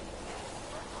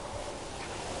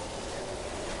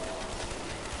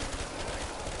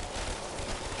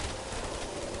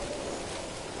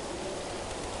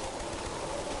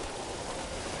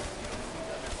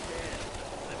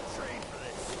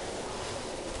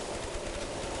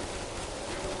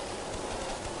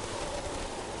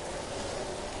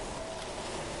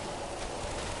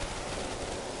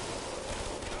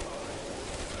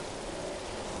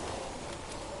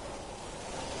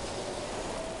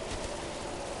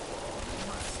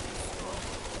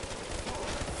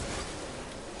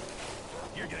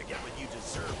 You're gonna get what you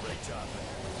deserve, Ray Toppin.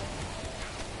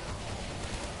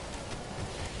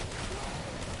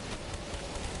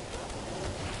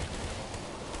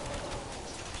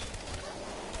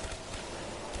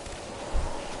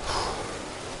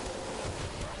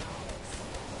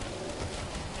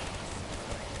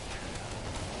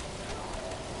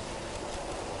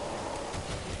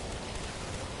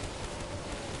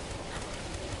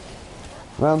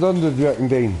 Round 100, you reckon,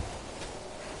 Dean?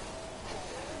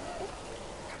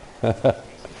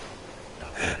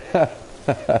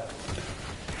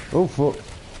 Oh fuck.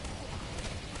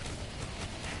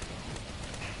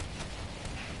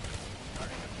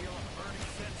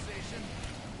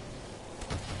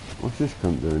 What's this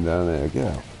cunt doing down there? Get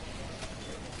out.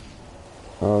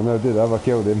 Oh no, did I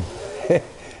killed him?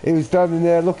 He was standing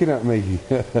there looking at me.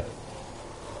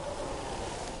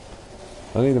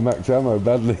 I need a max ammo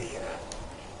badly.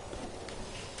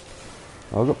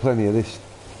 I've got plenty of this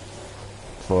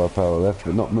firepower left,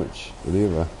 but not much of the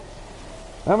other.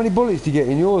 How many bullets do you get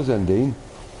in yours then, Dean?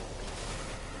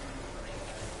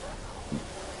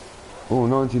 Oh,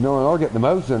 99. I'll get the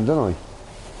most then, don't I?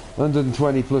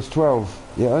 120 plus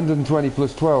 12. Yeah, 120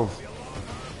 plus 12.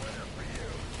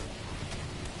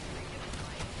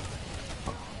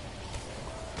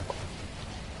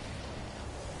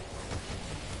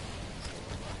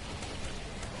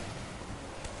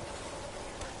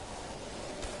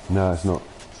 No, it's not.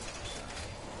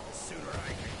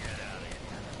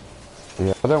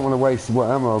 Yeah, I don't want to waste what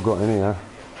ammo I've got in here.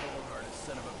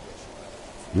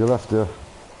 You'll have to.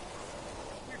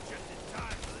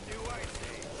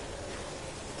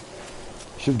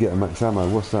 Should get a max ammo.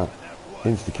 What's that?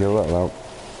 Insta kill, that'll help.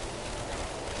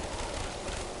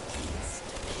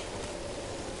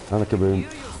 And a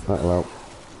kaboom. That'll help.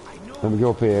 Let me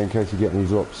go up here in case we get any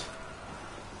drops.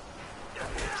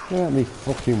 Get out of me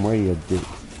fucking way, you dick.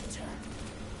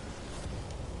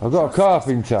 I've got a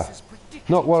carpenter.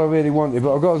 Not what I really wanted,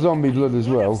 but I've got zombie blood as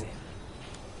well.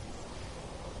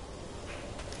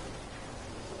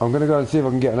 I'm going to go and see if I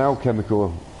can get an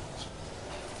alchemical.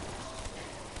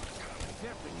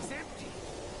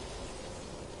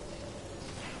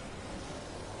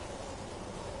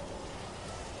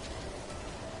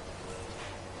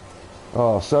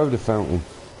 Oh, soda fountain.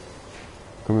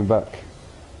 Coming back.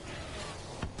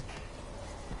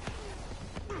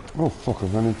 Oh fuck, I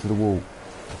ran into the wall.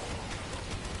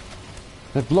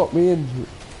 They blocked me in.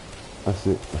 That's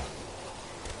it.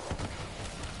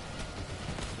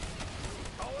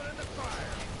 Call it in the fire.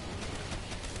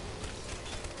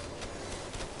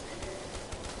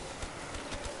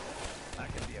 I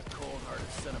can be a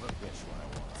cold-hearted son of a bitch when I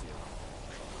want to.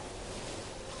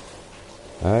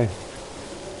 Hey.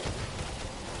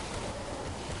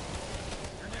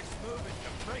 Your next move is to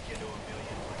break into a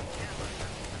million. I will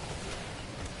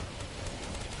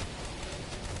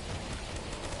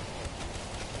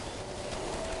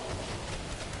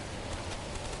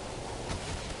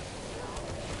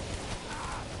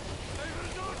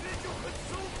not let you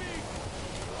consume me.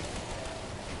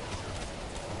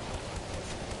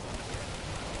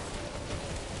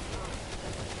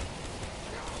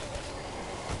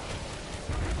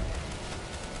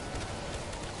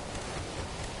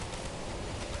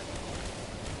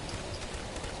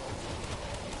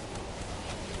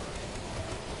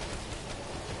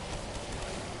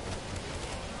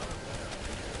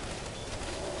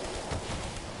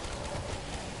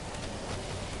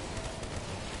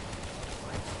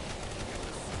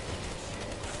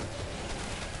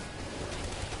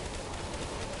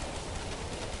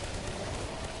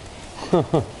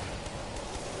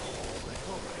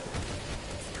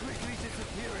 Quickly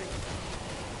disappearing.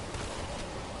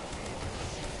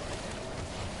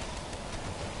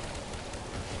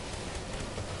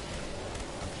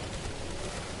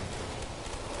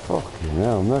 Fucking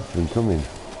hell, nothing coming.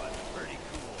 Pretty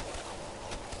cool.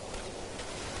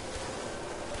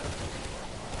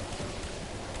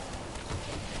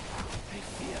 They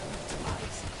fear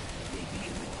demise. They be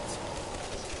imminent.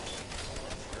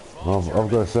 I've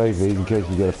got to save these in case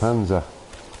we get a panzer.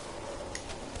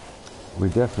 We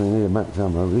definitely need a max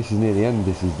ammo. This is near the end,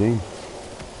 this is Dean.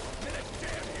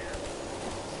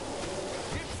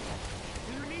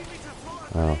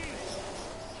 Oh.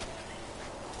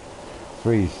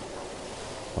 Freeze.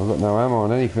 I've got no ammo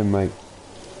on anything, mate.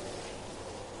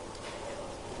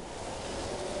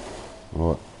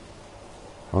 Right.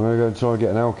 I'm going to go and try and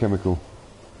get an alchemical.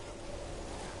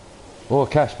 Or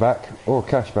cashback. Or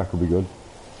cashback will be good.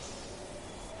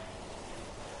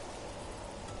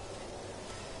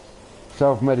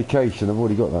 Self-medication, I've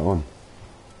already got that one.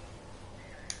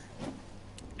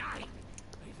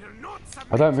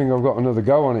 I don't think I've got another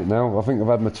go on it now. I think I've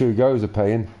had my 2 goes of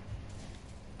paying.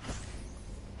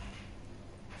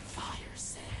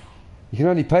 You can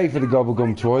only pay for the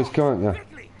gobblegum twice, can't you?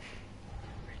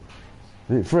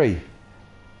 Is it free?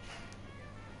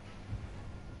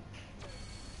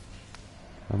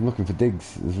 I'm looking for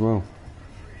digs as well.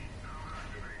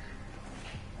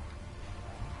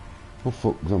 Oh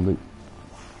fuck, zombie.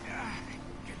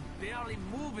 Barely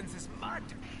move in this mud.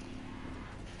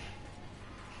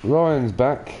 Ryan's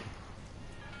back.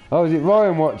 Oh, is it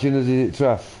Ryan watching us, is it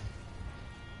Traff?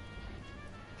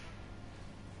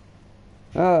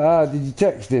 Did you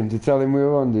text him to tell him we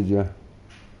were on, did you?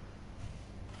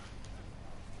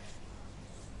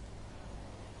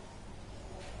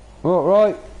 All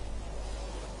right.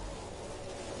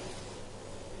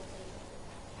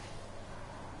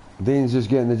 Dean's just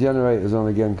getting the generators on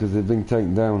again because they've been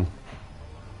taken down.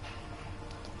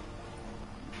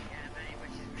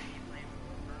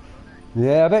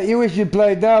 Yeah, I bet you wish you'd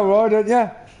played now, Roy, don't you?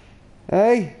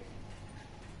 Hey?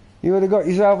 You would have got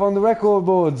yourself on the record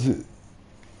boards.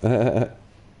 Where?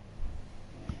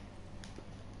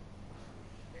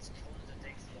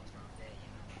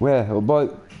 Oh, boy.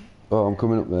 Oh, I'm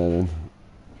coming up there then.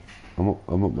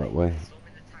 I'm up that way.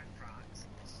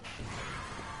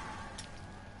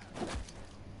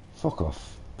 Fuck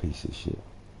off, piece of shit.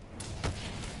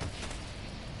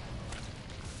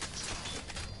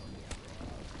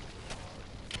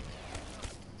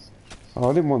 Oh,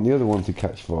 I didn't want the other one to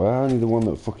catch fire, only the one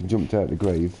that fucking jumped out of the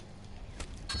grave.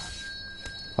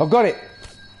 I've got it!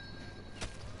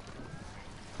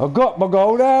 I've got my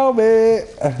gold helmet!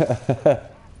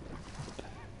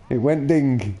 It went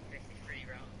ding.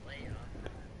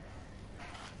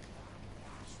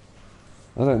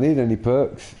 I don't need any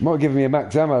perks. Might give me a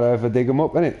max ammo though if I dig them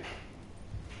up, innit?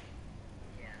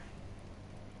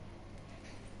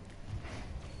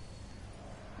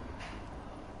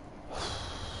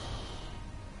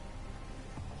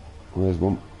 Where's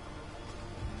one?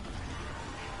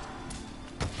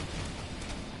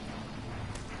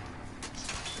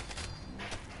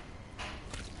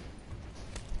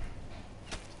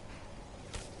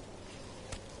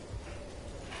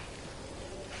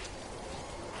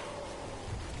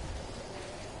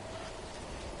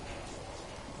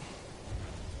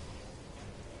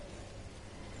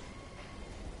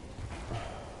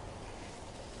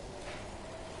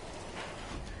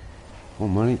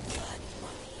 Come on, money.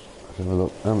 Let's have a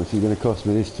look. How much are you going to cost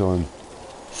me this time?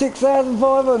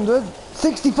 6,500?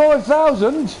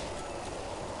 65,000?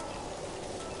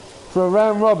 For a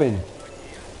round robin?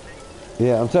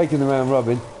 Yeah, I'm taking the round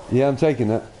robin. Yeah, I'm taking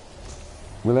that.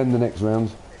 We'll end the next round.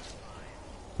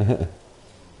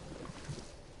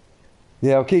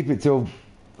 Yeah, I'll keep it till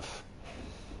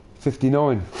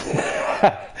 59.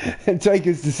 And take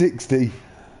us to 60.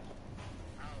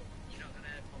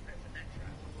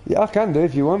 Yeah, I can do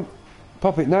if you want.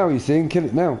 Pop it now, you see, and kill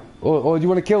it now. Or do you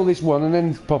want to kill this one and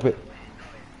then pop it?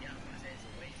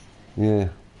 Yeah.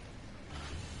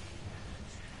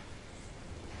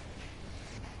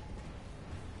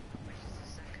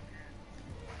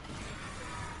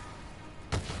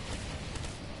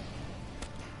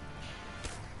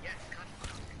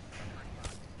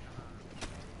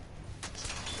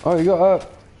 Oh, you got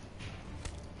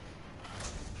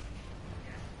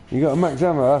a max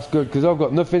ammo. That's good because I've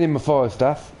got nothing in my fire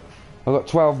staff. I've got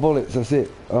 12 bullets. That's it.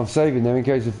 I'm saving them in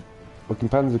case if fucking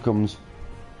Panzer comes.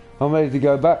 I'm ready to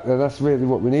go back there. That's really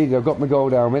what we need. I've got my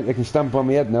gold helmet. They can stamp on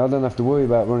my head now. I don't have to worry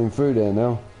about running through there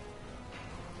now.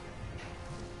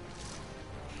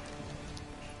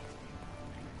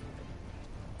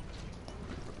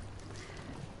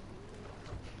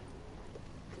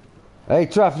 Hey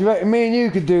Traff, you reckon me and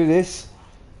you could do this?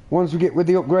 Once we get with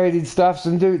the upgraded staffs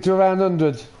and do it to around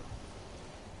 100?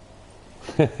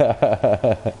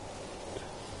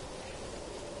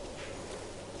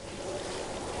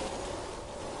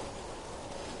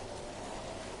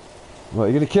 Right,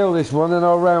 you're going to kill this one and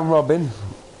I'll round robin.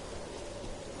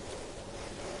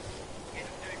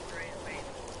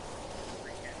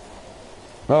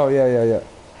 Oh, yeah.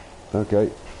 Okay.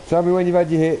 Tell me when you've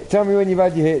had your hit. Tell me when you've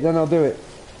had your hit, then I'll do it.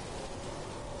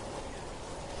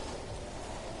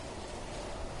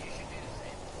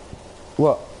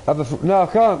 What? No, I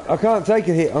can't. I can't take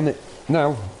a hit on it.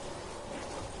 No.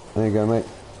 There you go, mate.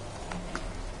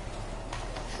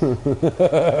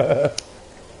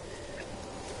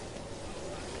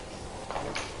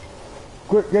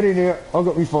 Quick, get in here. I've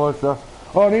got me fire stuff.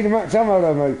 Oh, I need a max ammo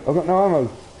though, mate. I've got no ammo.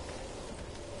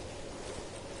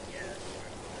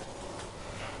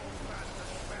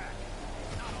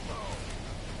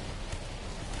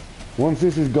 Once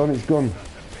this is gone, it's gone.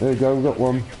 There you go, we've got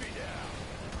one.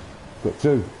 Got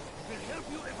two.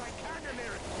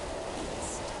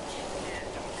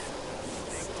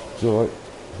 It's alright.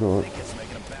 It's alright.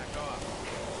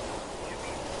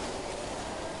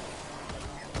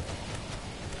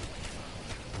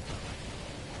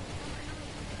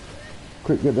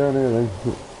 Quick, get down here then.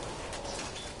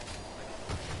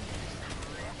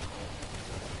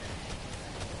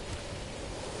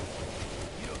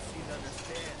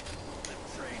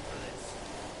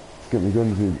 Get me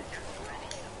guns in.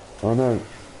 Oh no.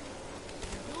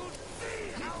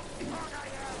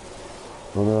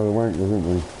 Oh no, the wankers, isn't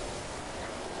they?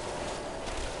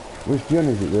 Which gen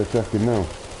is it they're attacking now?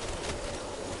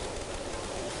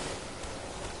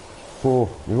 4.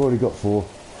 They've already got 4.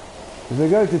 If they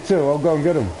go to 2, I'll go and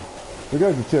get them. If they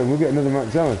go to 2, we'll get another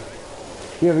max ammo.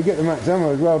 Yeah, we get the max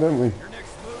ammo as well, don't we?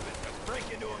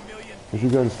 If we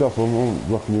go and stop them, I'm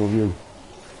blocking your view.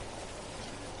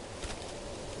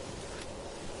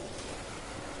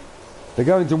 They're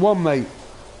going to 1, mate.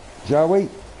 Shall we?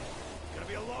 Gonna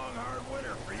be a long, hard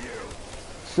winter for you.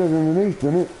 7 underneath,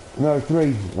 isn't it? No,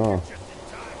 3. Oh.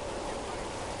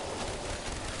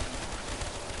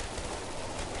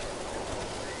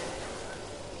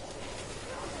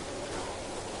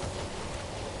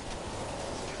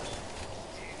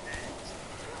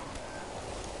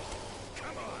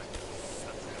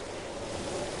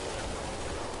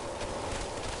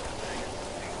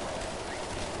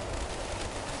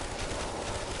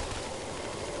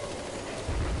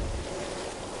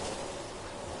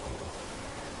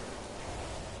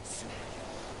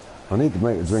 I need to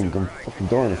make a drink, I'm fucking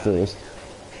dying of thirst.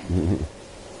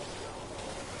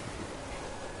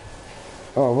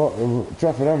 Oh, what?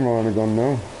 Trafford and Ryan are gone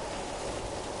now.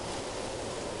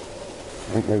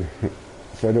 I think they're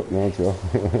fed up now, too.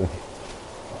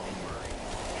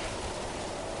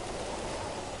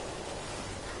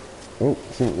 Oh,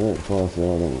 something there at far, so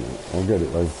I don't know. I'll get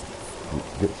it though.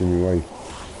 It gets in my way.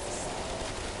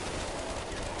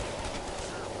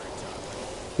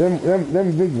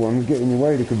 Them big ones get in your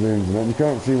way, the kabooms and that. You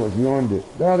can't see what's behind it.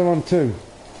 The other one too.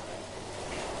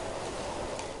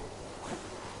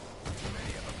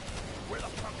 Where the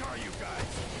fuck are you guys?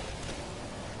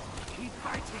 Keep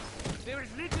fighting. There is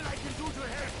little I can do to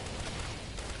help.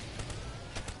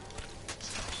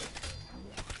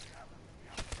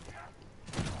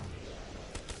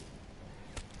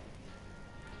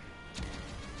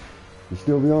 You're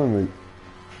still behind me.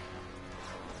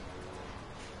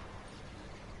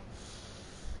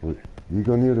 you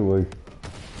gone the other way?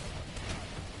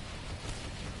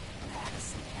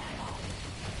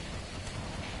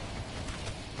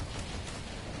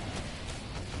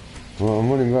 Well, I'm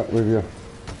running back with you.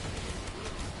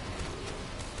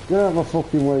 Get out of my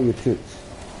fucking way, you tits.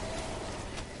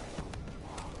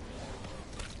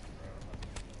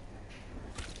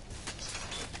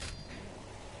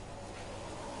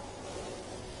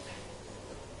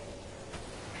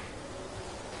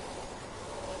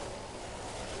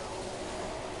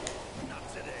 Not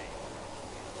today.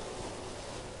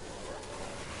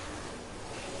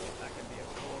 I can be a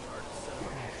cold-hearted son of a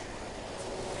bitch.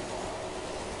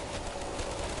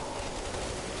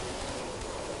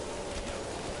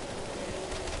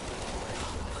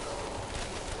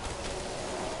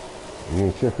 I'm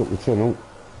going to check up the tunnel in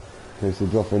case they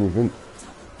drop anything.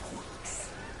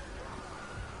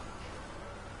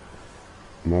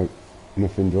 No,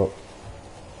 nothing dropped.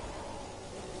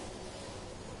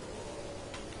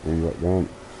 Bring back down.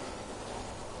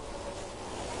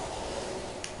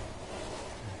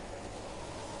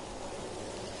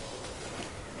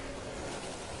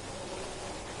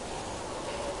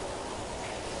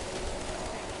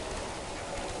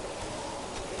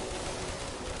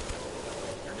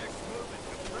 Your next move is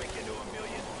to break into a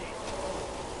million pieces.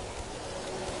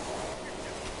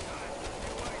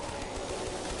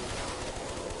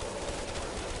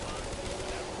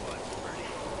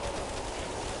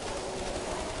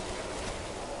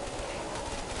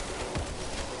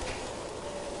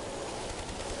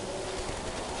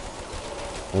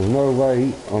 There's no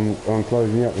way I'm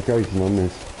closing the application on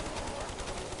this.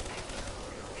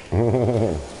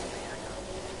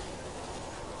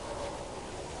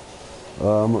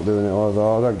 I'm not doing it either.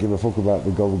 I don't give a fuck about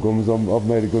the gobble gums. I've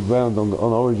made a good round on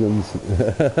Origins. Pardon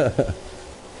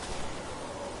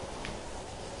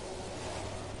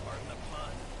the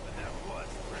pun, but that was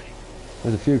pretty.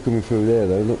 There's a few coming through there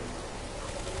though, look.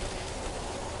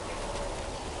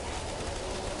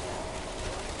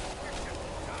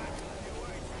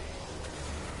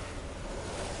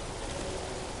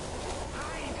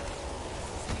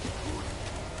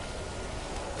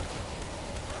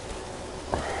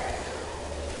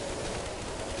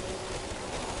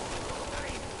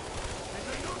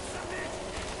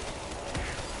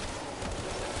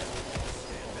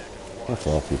 That's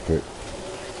half you prick.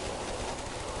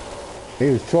 He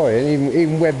was trying,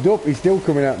 even webbed up, he's still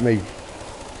coming at me.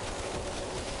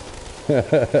 He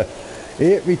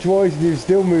hit me twice and he was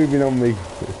still moving on me.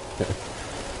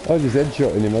 I was just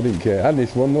headshotting him, I didn't care. And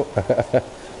this one, look.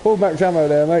 Full max ammo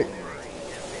there, mate.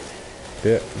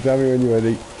 Yeah, tell me when you're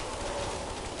ready.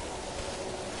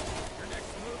 Your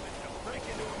next move is to break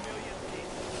into a million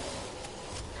pieces.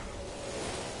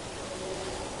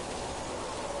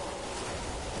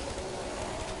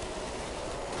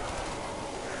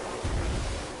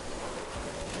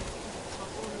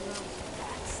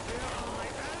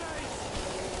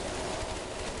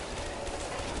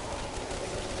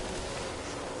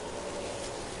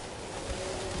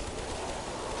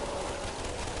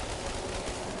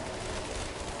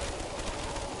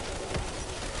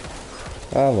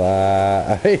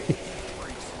 Alright.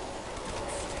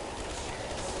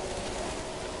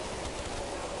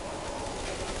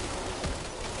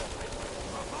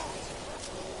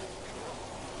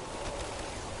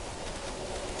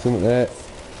 Something there.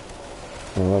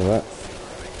 I love that.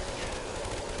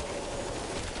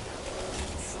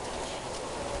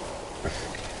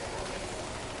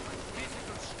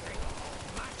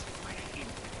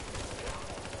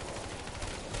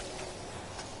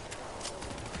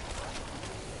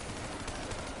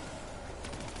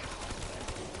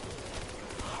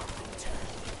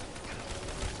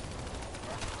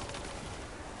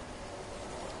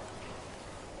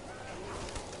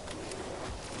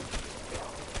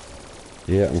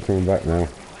 Yeah, I'm coming back now.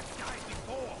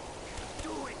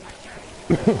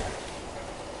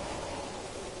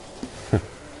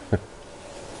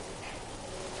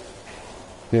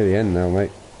 Near the end now,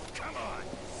 mate.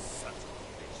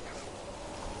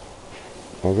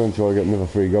 I'll go and try to get another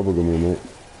free gobblegum in a minute.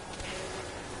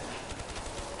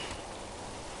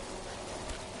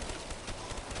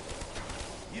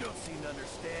 You don't seem to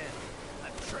understand.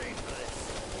 I've trained for this.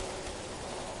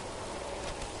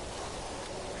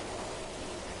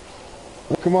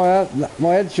 Look at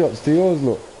my headshots to yours,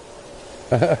 look.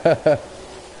 Not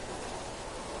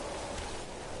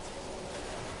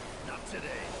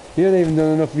today. You haven't even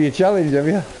done enough for your challenge, have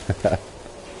you? I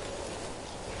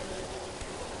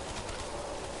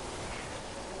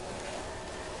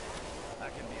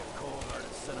can be a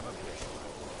cold-hearted son of a bitch.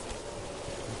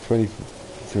 20,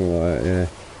 something like that, yeah.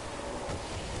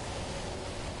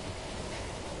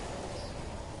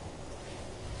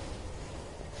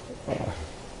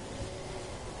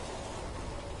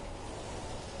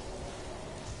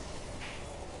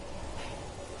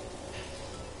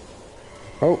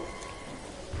 Oh,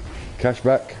 cash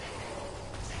back.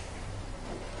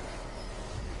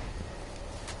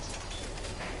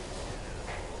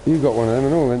 You got one of them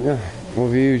and all, didn't you? Or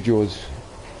have you used yours?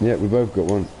 Yeah, we both got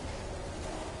one.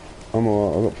 I'm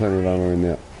alright, I've got plenty of ammo in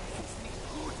there.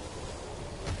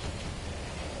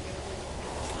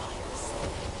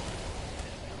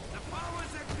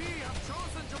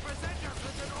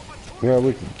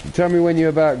 Well, tell me when you're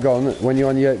about gone, when you're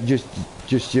on your, just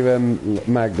your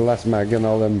mag, the last mag, and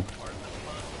I'll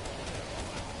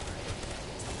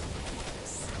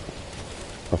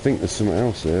I think there's something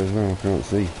else there as well, I can't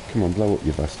see. Come on, blow up,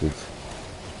 you bastards.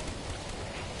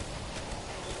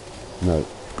 No,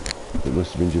 it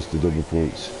must have been just the double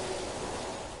points.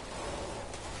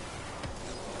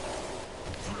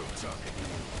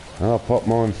 I'll pop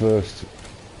mine first.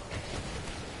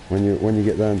 When you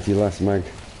get down to your last mag.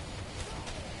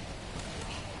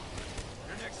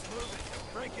 Your next move is to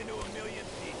break into a million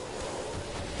pieces.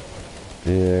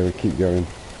 Yeah, we keep going.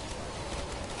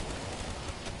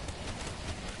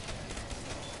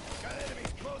 Got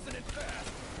enemies closing in fast.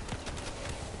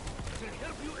 Can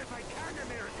help you if I can,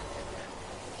 American.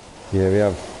 Yeah, we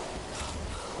have.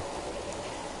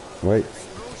 Wait.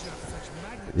 Explosion of such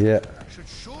magnitude Yeah. should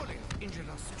surely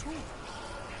injure us too.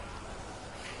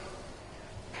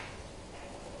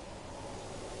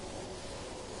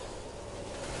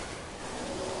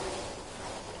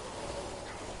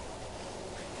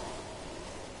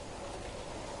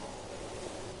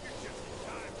 It's just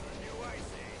time for a new ice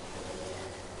age.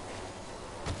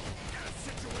 Got a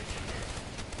situation here.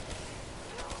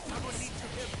 Someone needs to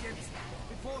help Gibbs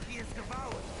before he is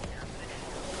devoured.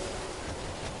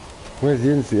 Where's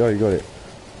the instant? Oh, you got it.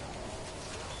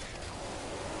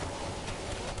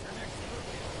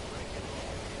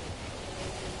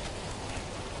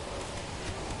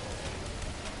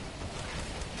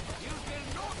 You will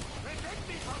not prevent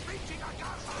me from reaching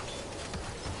Agartha!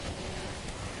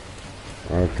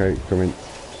 Okay, come in.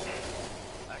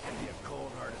 I can be a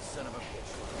cold-hearted son of a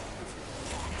bitch.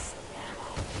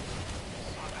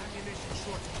 Our ammunition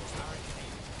shortages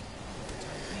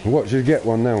are Watch us get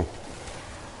one now.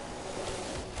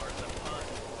 Pardon the pun,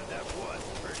 but that was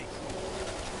pretty cool.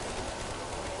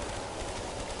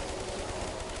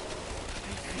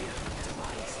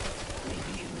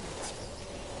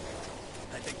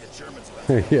 I think the Germans about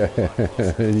to Yeah,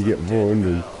 and you get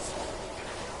 400.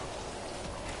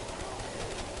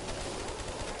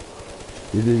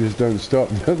 You just don't stop,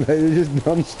 don't they? They just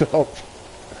non-stop.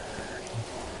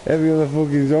 Every other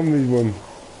fucking zombie's one.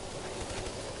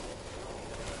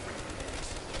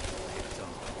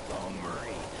 long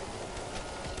Marine.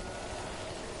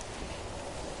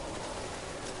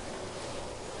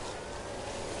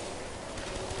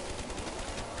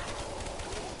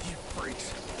 You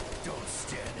freaks don't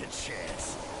stand a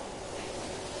chance.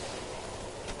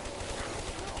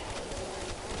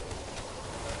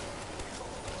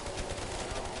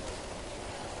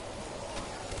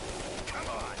 Come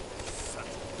on, son.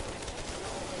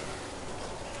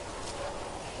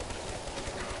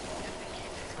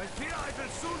 I fear I will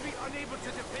soon be unable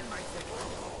to defend myself.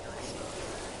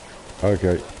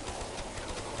 Okay.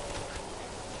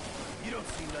 You don't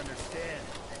seem to understand.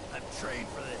 I'm trained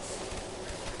for this.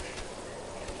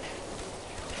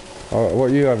 Alright, what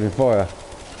are you having? Fire?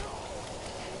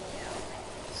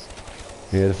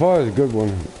 Yeah, the fire's a good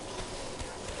one.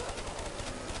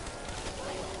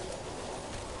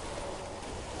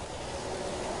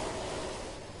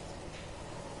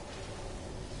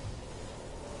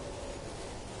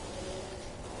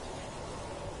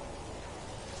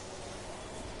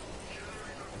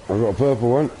 I've got a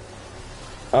purple one.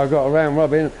 I've got a round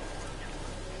robin.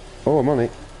 Oh, I'm on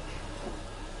it.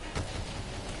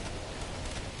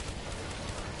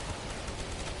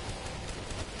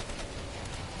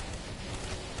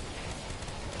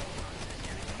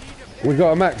 We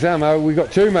got a max ammo. We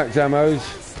got 2 max ammos.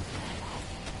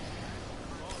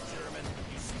 German,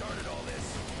 you started all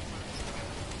this.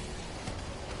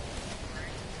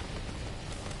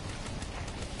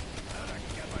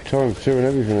 Times 2 and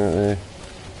everything out there.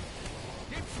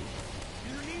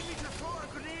 You need me to throw a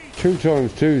grenade. 2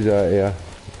 times 2's out here.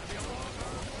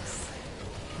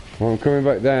 Well, I'm coming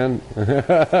back down.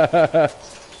 That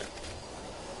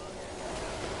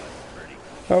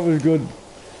was good.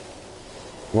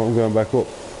 Well, I'm going back up.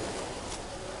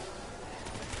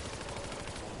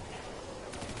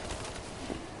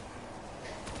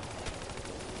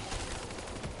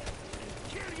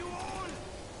 Kill you all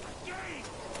again.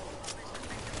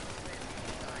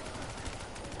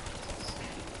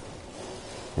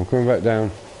 I'm coming back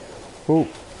down. Oh.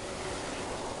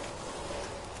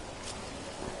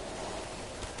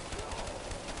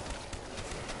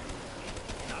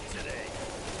 Not today.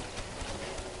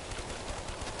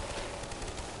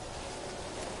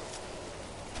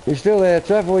 You still there,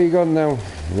 Trev? Where you gone now?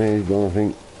 Yeah, he's gone, I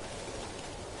think.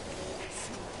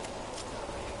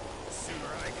 The sooner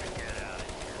I can get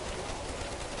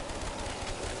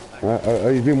out of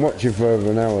here. You've been watching for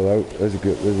over an hour though. There's an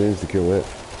insta-kill there.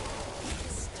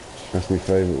 That's my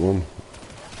favourite one.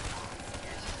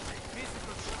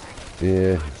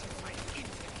 Yeah.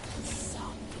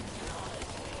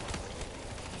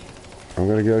 I'm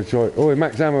gonna go try. Oh,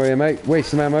 max ammo here, mate.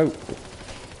 Waste some ammo.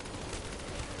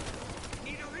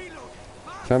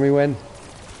 Tell me when.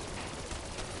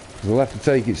 'Cause I'll have to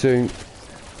take it soon.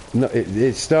 No,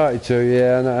 it started to,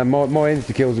 yeah. And my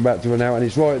insta-kill's about to run out, and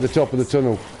it's right at the top of the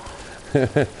tunnel.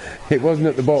 It wasn't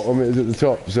at the bottom; it was at the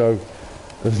top. So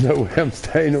there's no way I'm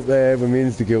staying up there when my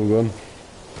insta-kill's gone.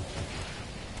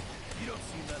 You don't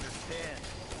seem to understand.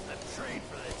 I've trained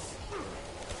for this.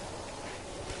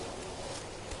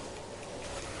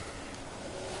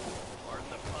 Pardon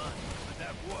the pun, but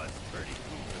that was pretty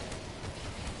cool.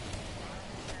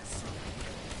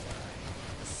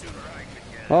 The sooner I can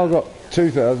get out. I've got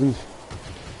 2,000.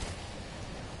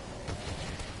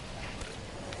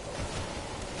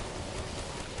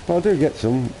 I do get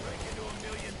some. Break into a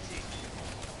million pieces.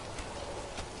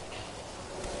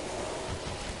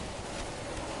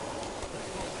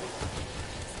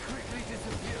 Quickly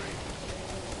disappearing.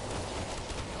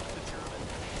 The German.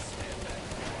 Stand back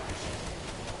and watch.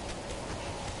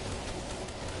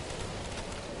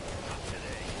 Not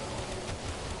today.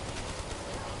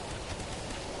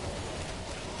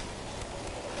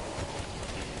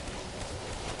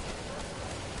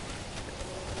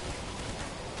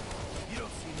 You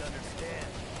don't seem to understand.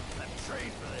 I've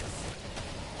trained for this.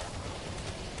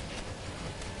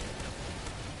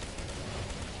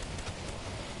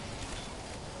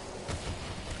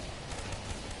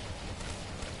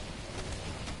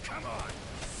 Come on,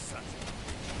 son.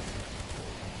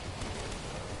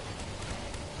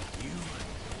 You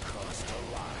crossed a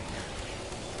line.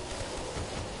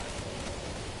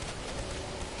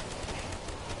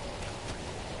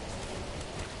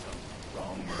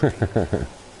 Wrong Marine.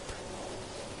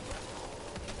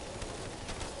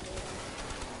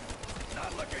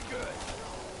 Not looking good.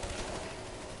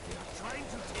 They are trying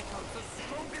to take out the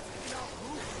strongest in our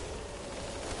group.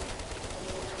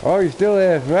 Oh, you're still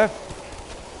there, Ref?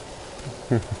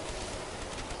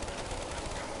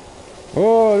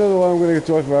 Oh, another one. I'm going to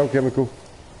try for alchemical.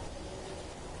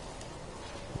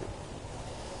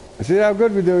 See how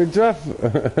good we're doing, Trev?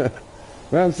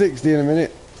 Round 60 in a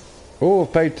minute. Oh,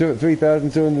 I've paid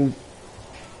 3,200.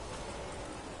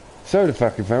 Soda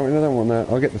fucking fountain. I don't want that.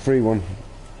 I'll get the free one.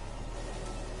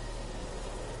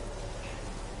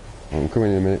 I'm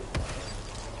coming in a minute.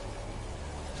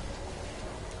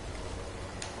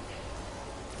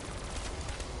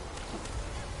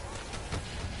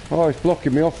 Oh, it's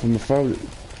blocking me off from the phone.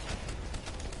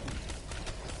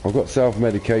 I've got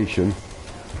self-medication,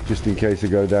 just in case I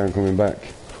go down coming back.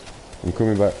 I'm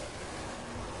coming back.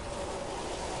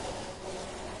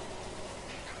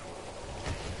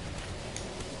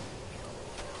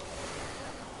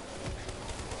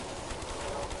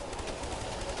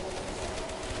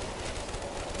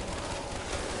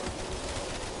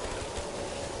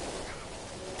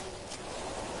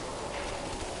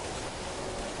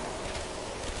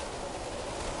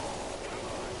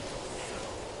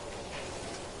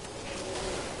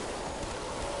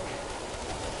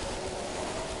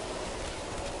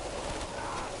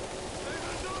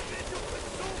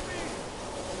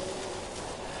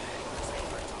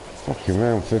 Fucking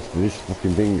round 50, this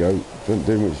fucking bingo don't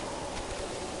do much.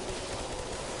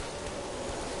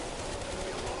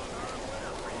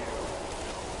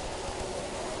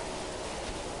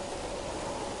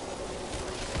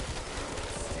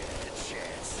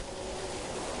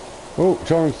 Oh,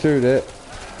 ×2 there.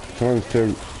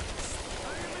 ×2.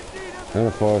 And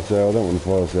a fire sale. I don't want the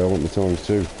fire sale, I want the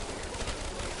 ×2.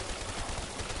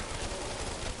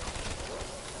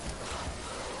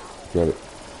 Got it.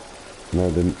 No,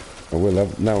 I didn't. I will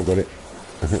have. Now I've got it.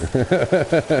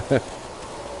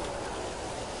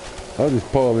 I'll just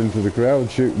pile into the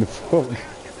crowd shooting the fuck.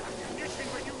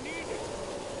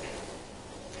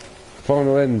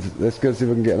 Final end. Let's go see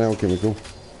if I can get an alchemical.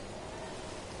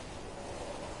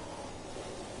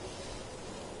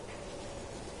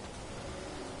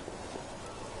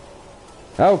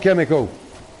 Alchemical.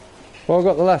 Well, I've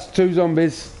got the last 2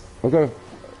 zombies. I've got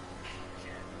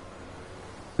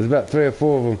There's about 3 or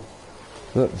 4 of them.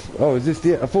 Oh, is this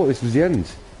the... I thought this was the end.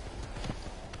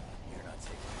 You're not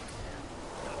taking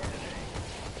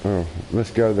Oh,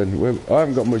 let's go then. I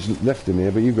haven't got much left in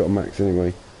here, but you've got a max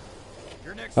anyway.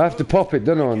 Your next I have to move pop it,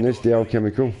 don't I, on this, the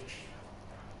alchemical?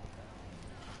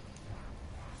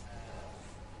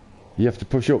 You have to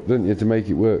push up, don't you, to make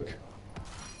it work?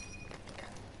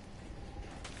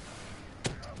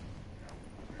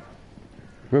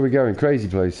 Where are we going? Crazy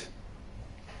place?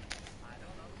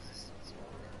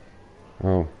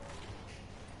 Oh.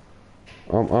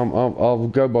 I'll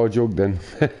go by jug then.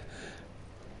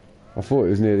 I thought it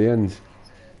was near the end.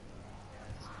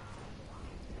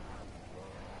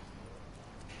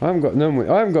 I haven't got none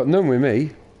with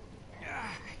me. I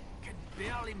can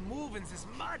barely move in this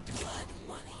mud.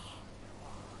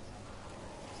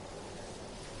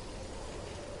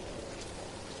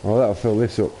 Oh, that'll fill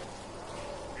this up.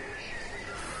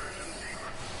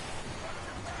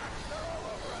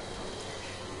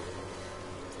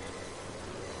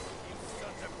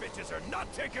 sons of bitches are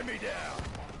not taking me down.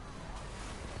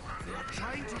 They are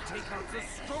trying to take out the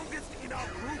strongest in our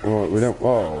group. Alright, we don't...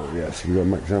 Oh, yes, we got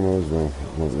max ammo as well.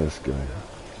 Right, let's go.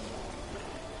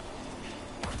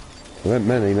 There ain't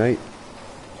many, mate.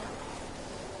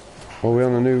 Oh, we're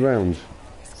on a new round.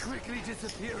 It's quickly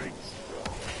disappearing.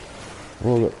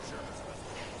 Oh, look.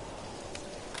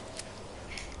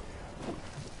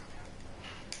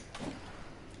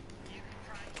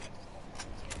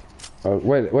 Oh,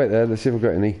 wait there, let's see if I've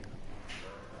got any.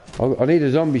 I need a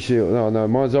zombie shield. No,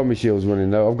 my zombie shield's running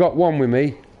low. I've got one with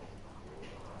me.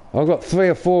 I've got 3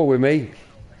 or 4 with me.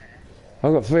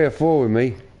 I've got 3 or 4 with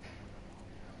me.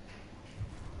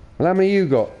 Well, how many you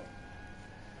got?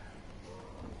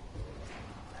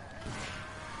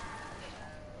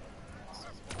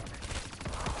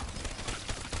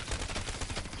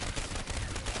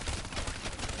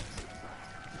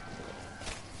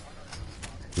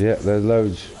 Yeah, there's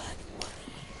loads.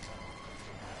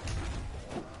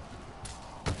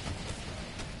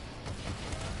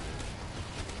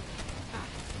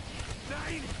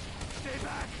 Nine! Stay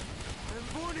back!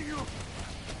 I'm warning you!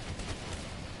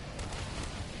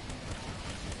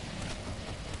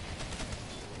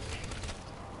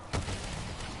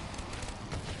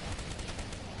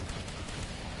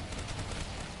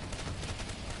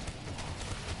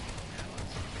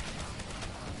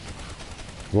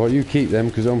 Well, you keep them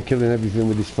because I'm killing everything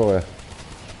with this fire.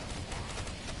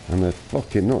 And they're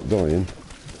fucking not dying.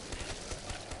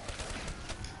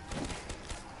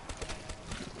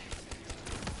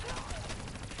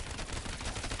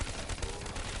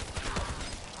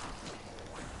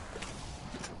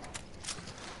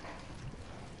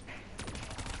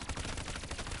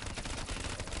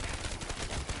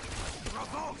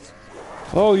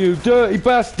 Oh, you dirty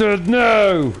bastard,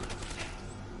 no!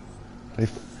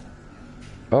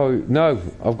 Oh, no,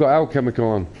 I've got alchemical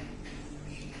on.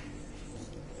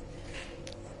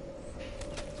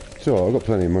 So I've got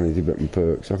plenty of money to get my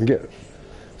perks. I can get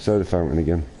soda fountain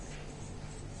again.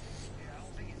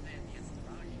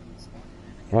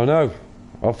 Oh no,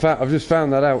 I've just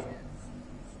found that out.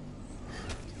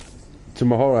 To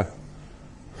my horror.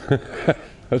 I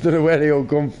don't know where they all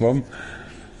come from.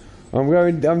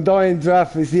 I'm dying,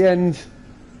 Draft. It's the end.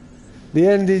 The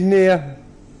end is near.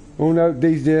 Oh no,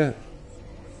 these near.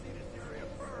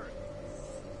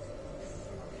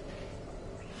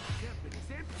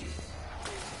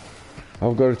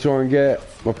 I've got to try and get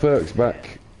my perks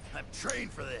back. I'm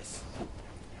trained for this.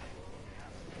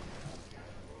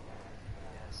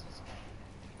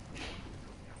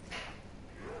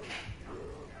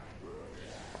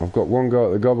 I've got one guy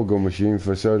at the gobblegum machine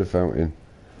for a soda fountain.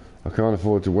 I can't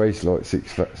afford to waste like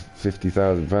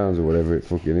 £50,000 or whatever it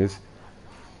fucking is.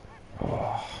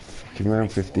 Oh, fucking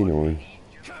round 59.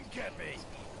 Come get me.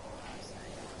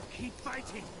 Keep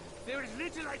fighting. There is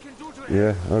little I can do to help.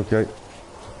 Yeah, okay.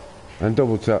 And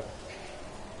double tap.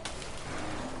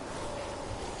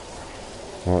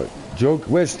 Right, Jug,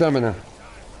 where's stamina?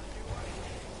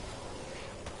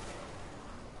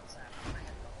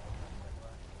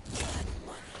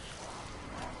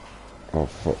 Oh,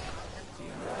 fuck.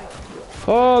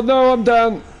 Oh, no, I'm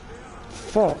down.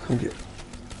 Fuck, I'm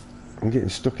getting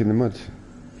stuck in the mud.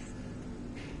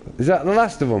 Is that the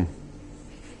last of them?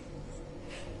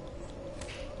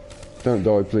 Don't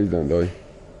die, please don't die.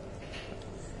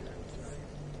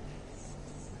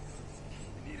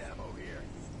 Need ammo here.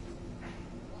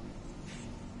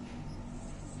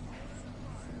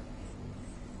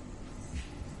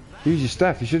 Use your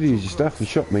staff, you should have used your staff and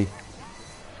shot me.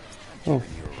 Oh.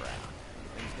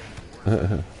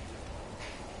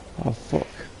 Oh, fuck.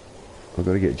 I've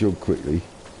got to get Jug quickly.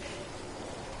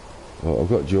 Oh, I've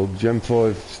got Jug. Gem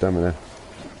 5 stamina.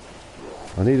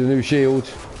 I need a new shield.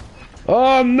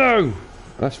 Oh, no!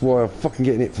 That's why I'm fucking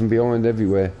getting it from behind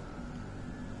everywhere.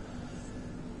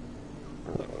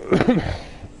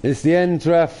 It's the end,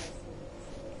 Treff.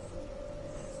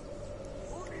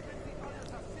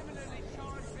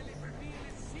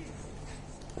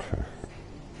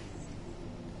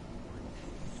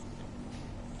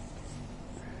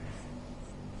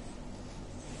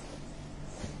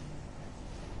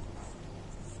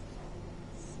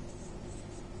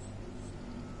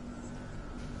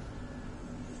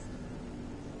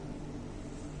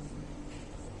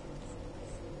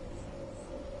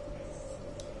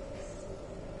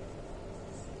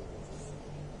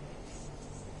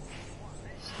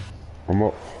 I'm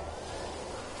up.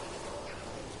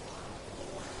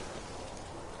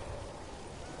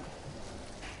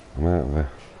 I'm out of there.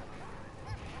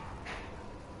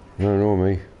 You don't know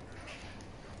me.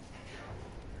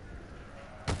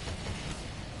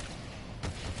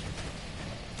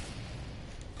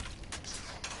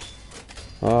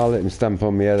 Oh, let him stamp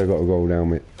on me head. I've got to go down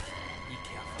with. Be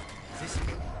careful. This is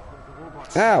where the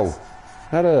robots. Ow!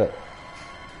 That hurt.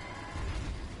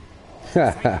 This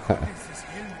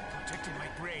helmet protected my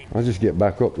brain. I'll just get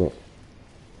back up, look.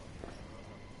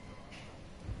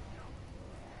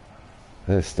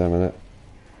 There's stamina.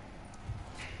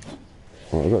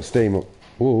 Right, I've got steam up.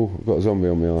 Oh, I've got a zombie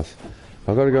on my arse.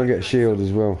 I've got to go and get a shield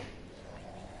as well.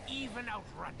 Even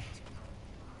outrun it.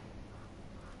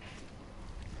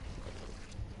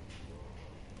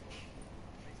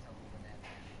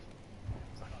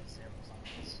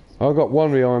 I've got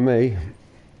one behind me.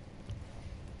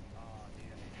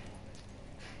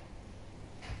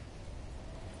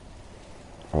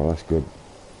 Oh, that's good.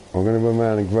 I'm going to run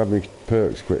around and grab my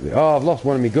perks quickly. Oh, I've lost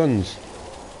one of my guns.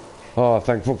 Oh,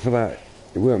 thank fuck for that.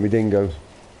 It weren't me dingo.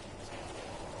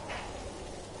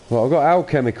 Well, I've got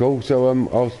alchemical, so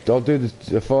I'll do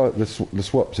the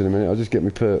swaps in a minute. I'll just get my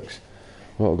perks.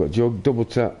 Well, I've got jug, double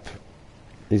tap.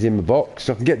 Is in the box.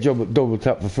 I can get double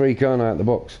tap for free, can't I, at the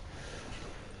box?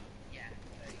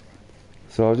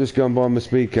 So I'll just go and buy my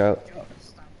speak out.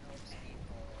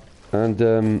 And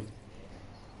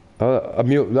I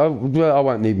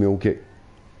won't need mule kick.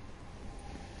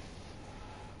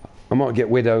 I might get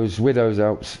widows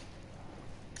Alps.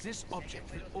 This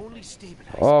object will only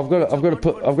stabilize. Oh, I've got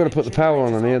to put the power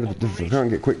on here. I can't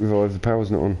get quick revive. The power's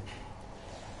not on.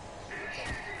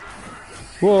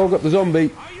 Whoa! I've got the zombie.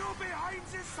 Are you behind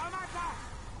this, Samantha?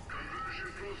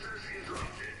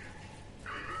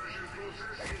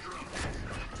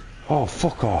 Oh,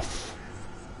 fuck off!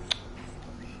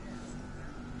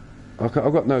 I've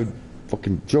got no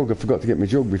fucking jug. I forgot to get my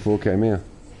jug before I came here.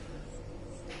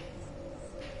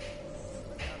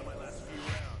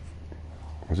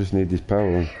 I just need this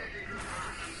power on.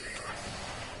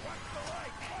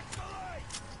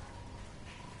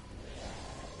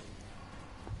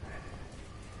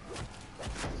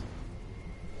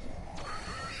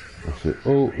 That's it.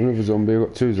 Oh, another zombie. I've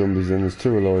got two zombies then. There's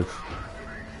two alive.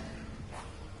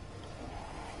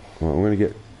 Right, I'm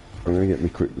gonna get me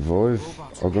quick revive.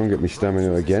 I'll go and get my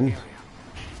stamina again.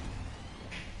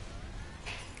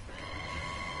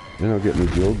 Then I'll get my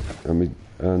jug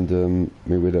and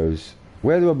my widows.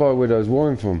 Where do I buy widow's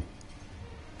wine from?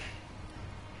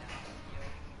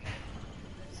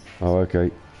 Oh, okay.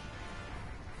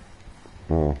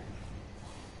 Oh.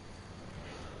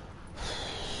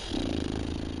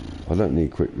 I don't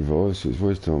need quick revive, so it's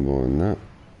waste time buying that.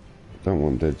 Don't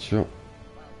want dead shot.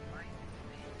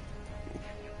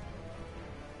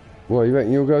 What, you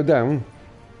reckon you'll go down?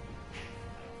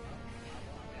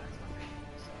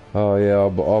 Oh yeah,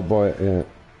 I'll buy it, yeah.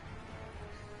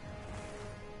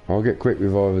 I'll get quick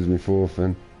revive as my fourth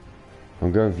then.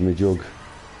 I'm going for my jug.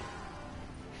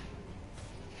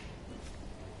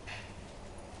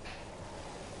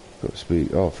 Got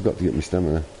speed. Oh, I forgot to get my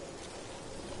stamina.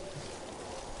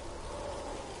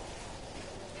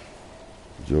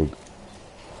 Jug.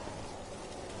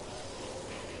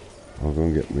 I'll go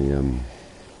and get me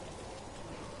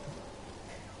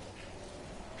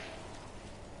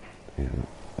yeah,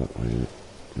 that way.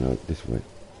 No, this way.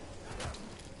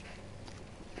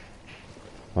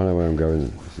 I know where I'm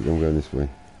going. I'm going this way.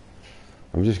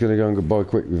 I'm just going to go and buy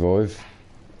quick revive.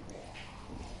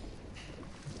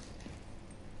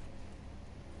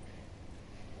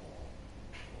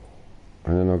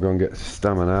 And then I'll go and get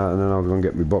stamina out, and then I'll go and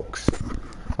get my box.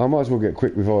 I might as well get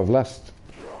quick revive last.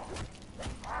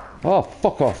 Oh,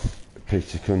 fuck off,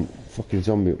 piece of cunt. Fucking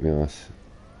zombie up my ass.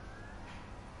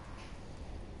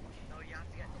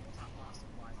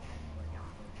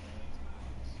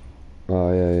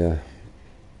 Oh, yeah.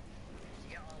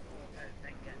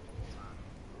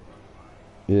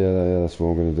 Yeah, that's what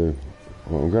I'm going to do.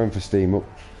 Well, I'm going for steam up.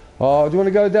 Oh, do you want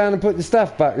to go down and put the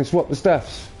staff back and swap the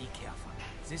staffs? Be careful.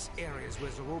 This area is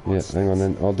where the robots. Yeah, hang on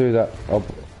then. I'll do that.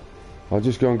 I'll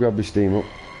just go and grab my steam up.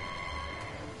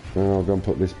 And I'll go and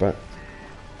put this back.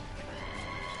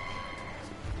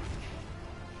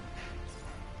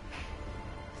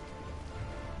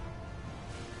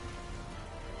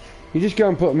 You just go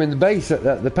and put them in the base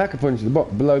at the pack-a-punch, the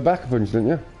below pack-a-punch, don't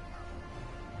you?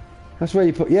 That's where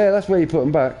you put, yeah, that's where you put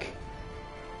them back.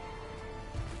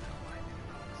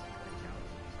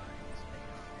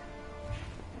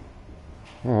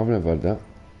 Oh, I've never had that.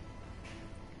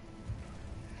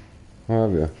 Oh,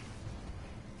 have you?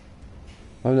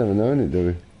 I've never known it, do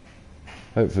we?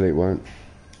 Hopefully it won't.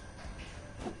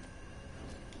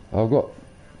 I've got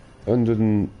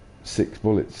 106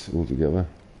 bullets altogether.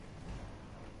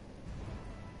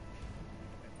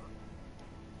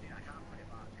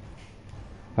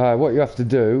 What you have to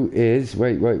do is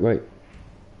wait.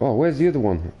 Oh, where's the other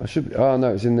one? I should. Oh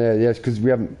no, it's in there. Yes, because we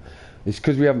haven't. It's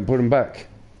because we haven't put them back.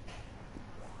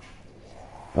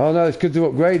 Oh no, it's because they're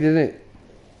upgraded, isn't it?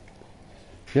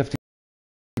 You have to.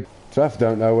 Traff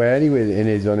don't know where anything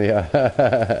is on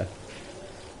here.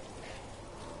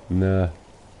 Nah.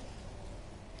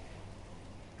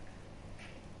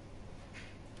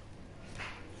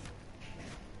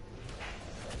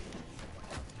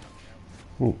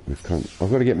 Oh, I've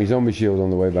got to get my zombie shield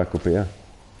on the way back up here.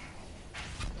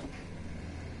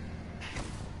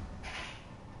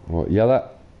 Right, yellow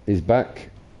is back.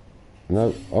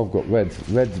 No, I've got red.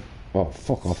 Red. Oh,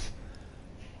 fuck off.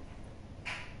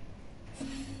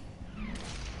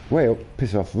 Way up,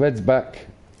 piss off. Red's back.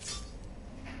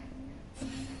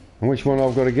 And which one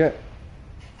I've got to get?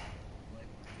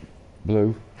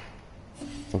 Blue.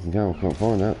 Fucking hell, I can't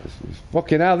find that. It's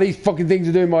fucking hell, these fucking things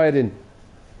are doing my head in.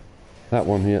 That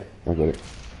one here, I got it.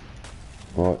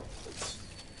 Right.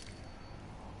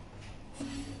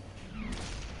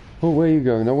 Oh, where are you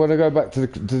going? I want to go back to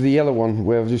the yellow one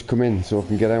where I've just come in so I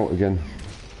can get out again.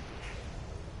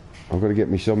 I've got to get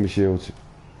my zombie shield.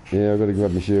 Yeah, I've got to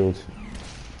grab my shield.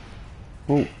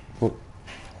 Oh, what?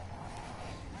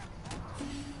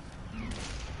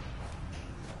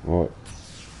 Right.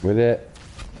 We're there.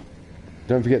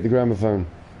 Don't forget the gramophone.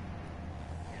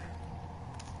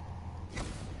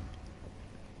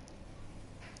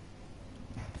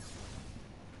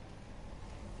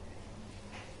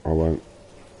 I won't.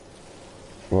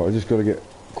 Right, I just got to get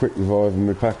quick revive and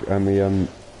my pack and my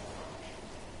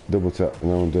double tap,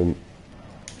 and now I'm done.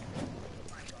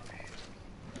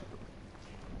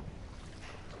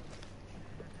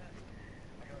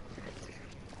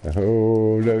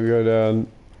 Oh, don't go down.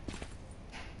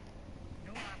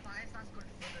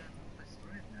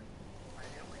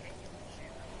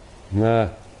 Nah.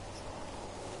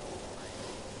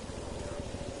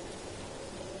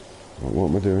 What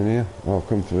am I doing here? Oh, I've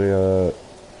come for the,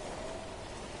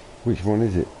 which one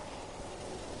is it?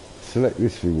 Select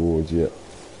this rewards, yeah.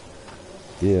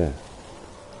 Yeah.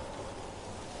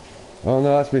 Oh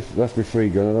no, that's my free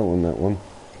gun, I don't want that one.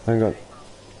 Hang on.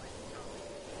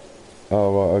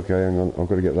 Oh right, okay, hang on. I've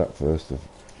got to get that first. I've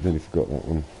nearly forgot that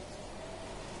one.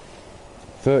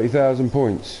 30,000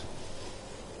 points.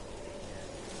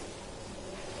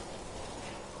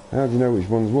 How do you know which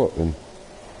one's what then?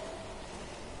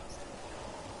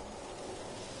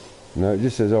 No, it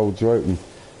just says holds are open.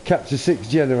 Capture 6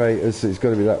 generators, so it's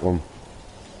got to be that one.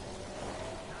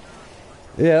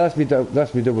 Yeah, that's me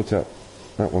double tap.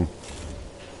 That one.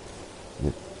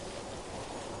 Yeah.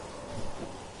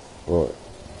 Right.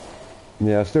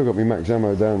 Yeah, I've still got my max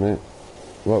ammo down there.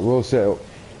 Right, we'll set up.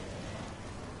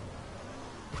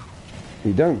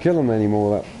 You don't kill them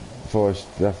anymore, that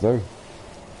forest stuff though.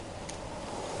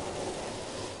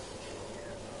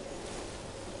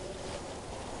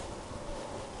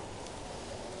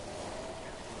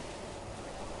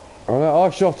 I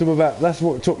shot them about, that's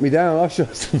what took me down. I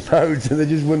shot some loads and they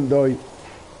just wouldn't die.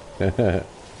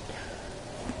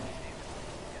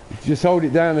 Just hold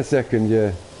it down a second,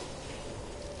 yeah.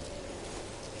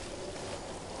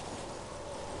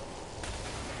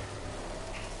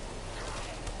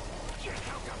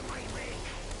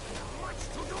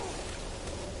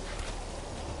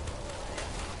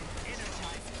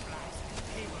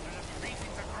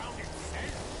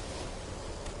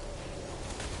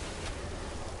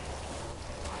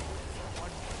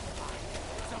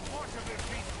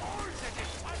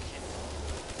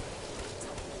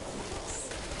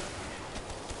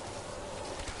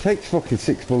 Takes fucking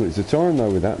 6 bullets a time though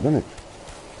with that, doesn't it?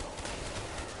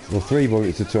 Or 3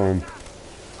 bullets a time.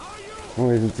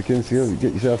 Oh, isn't to kill,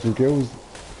 get yourself some kills.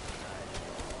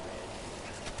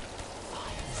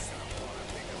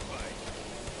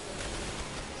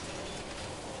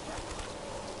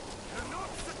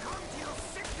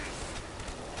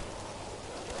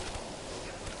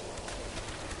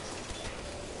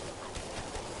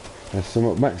 There's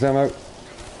some max ammo.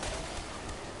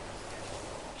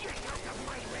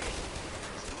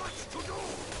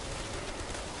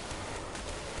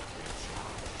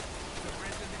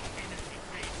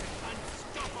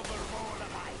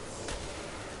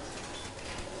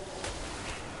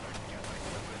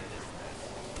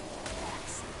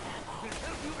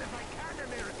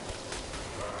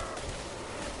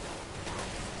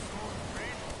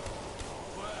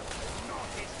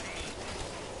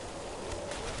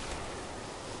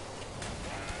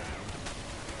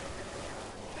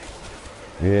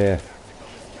 Yeah.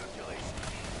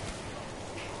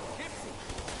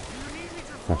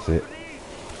 That's it.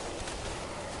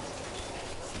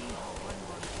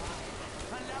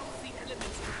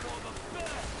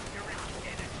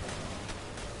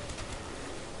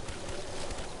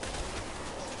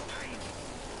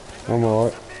 I'm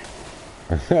alright.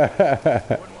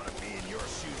 Wouldn't want to be in your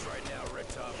shoes right now, Rick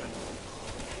Toppin.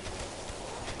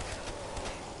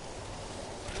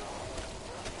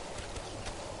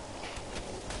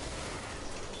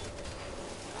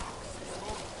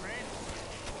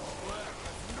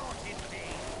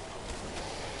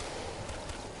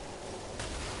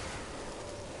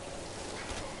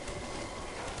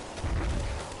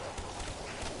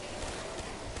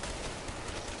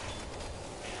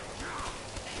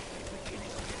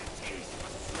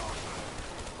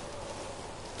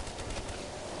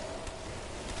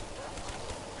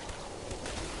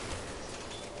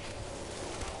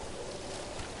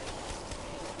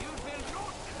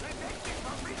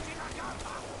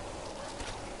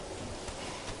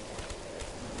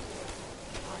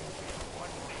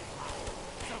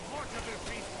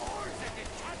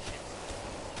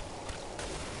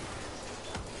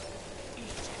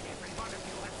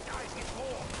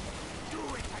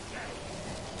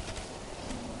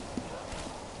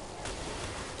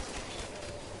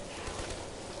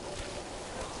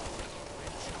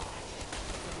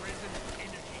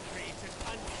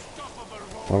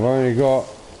 I've only got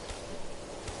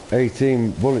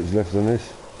 18 bullets left on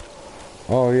this.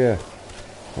 Oh yeah,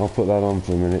 I'll put that on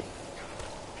for a minute.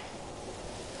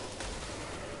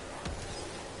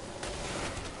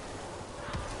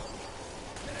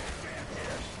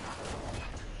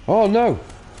 Oh no!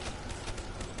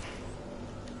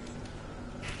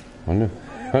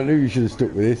 I knew you should have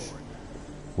stuck with this.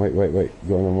 Wait,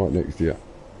 go on, I'm right next to you.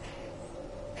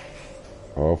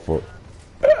 Oh fuck.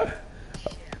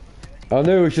 I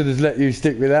knew we should have let you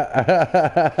stick with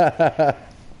that.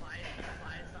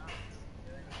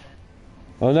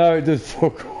 I know it does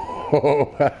fuck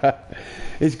all.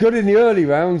 It's good in the early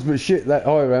rounds, but shit, that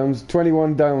high rounds,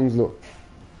 21 downs, look.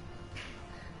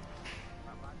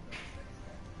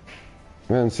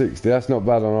 Round 60, that's not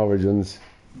bad on Origins.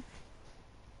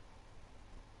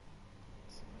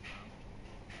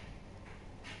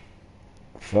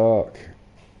 Fuck.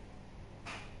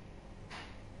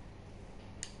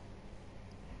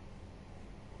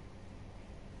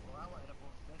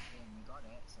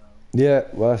 Yeah,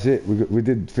 well that's it. We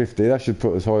did 50. That should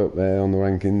put us high up there on the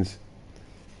rankings.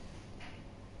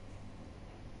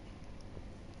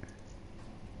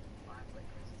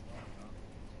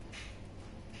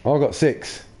 I got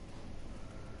 6,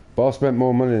 but I spent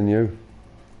more money than you.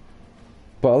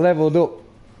 But I levelled up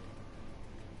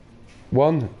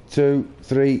 1, 2,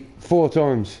 3, 4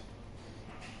 times.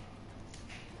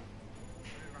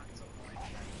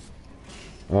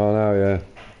 Oh no, yeah.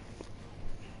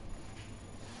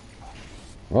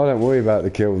 I don't worry about the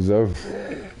kills though.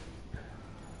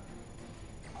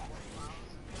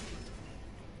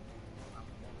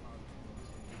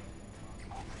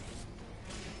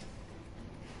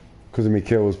 Because of me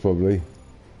kills probably.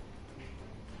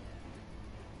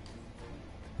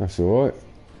 That's alright.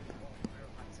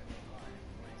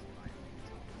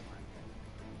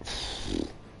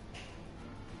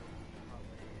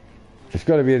 It's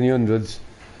got to be in the hundreds.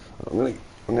 I'm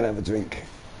gonna have a drink.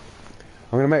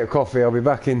 I'm gonna make a coffee. I'll be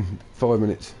back in 5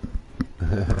 minutes.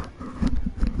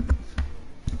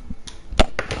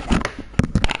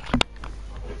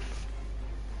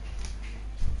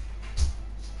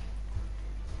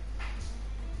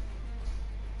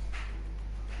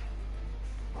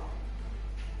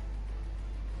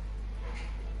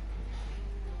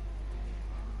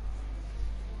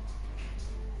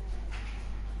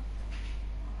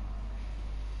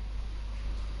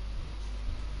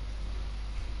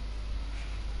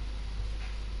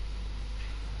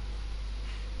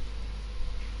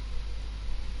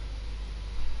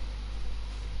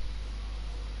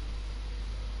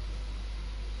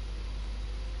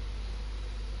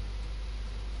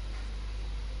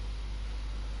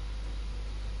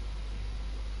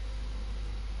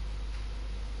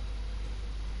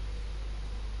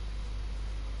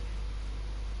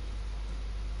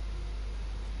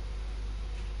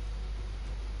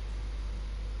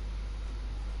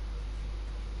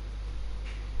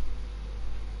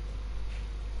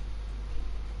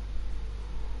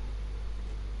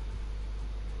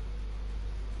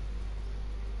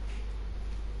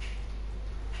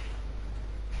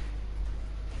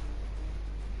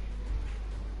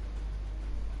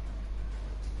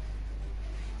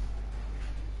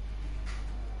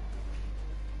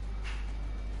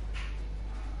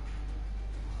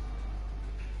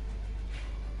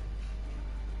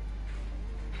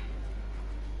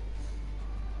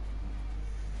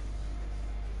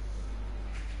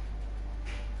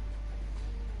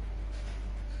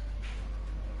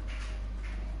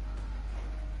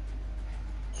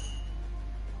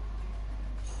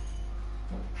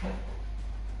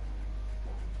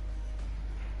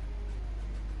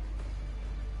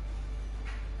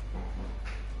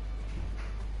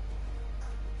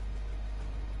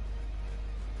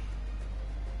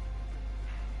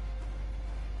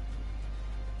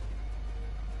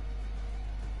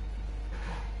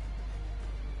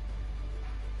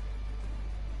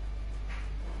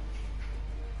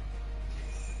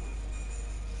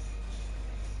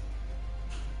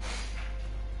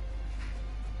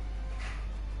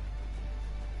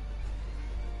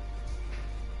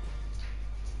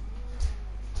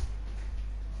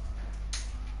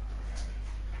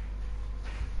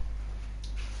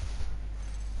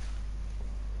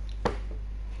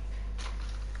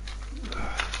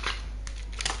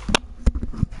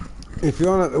 If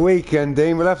you're on at the weekend,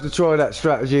 Dean, we'll have to try that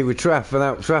strategy with Traff and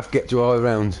help Traff get to high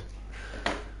round.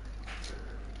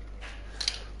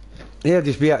 He'll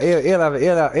just be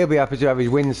he'll be happy to have his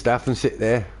win staff and sit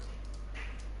there.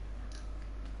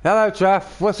 Hello,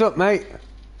 Traff. What's up, mate?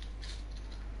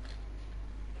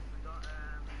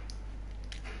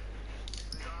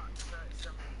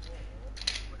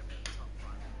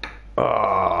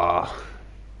 Oh,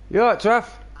 you alright, Traff?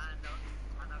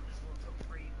 And I've just looked up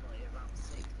free play around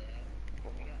 60. If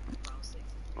you get around 60,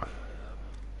 it'll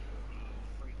be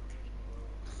 300 in the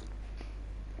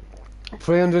world.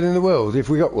 300 in the world. If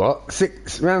we got what?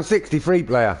 Round 60 free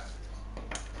player.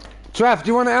 Traff, do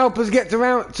you want to help us get to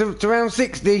round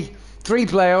 60 free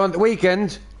player on the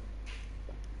weekend?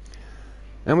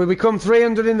 And we become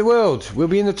 300 in the world. We'll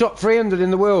be in the top 300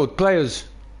 in the world players.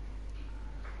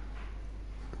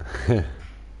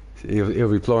 He'll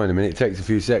reply in a minute. It takes a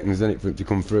few seconds, doesn't it, for it to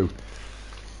come through.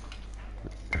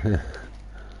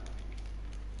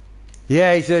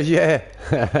 Yeah, he says, yeah.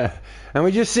 And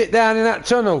we just sit down in that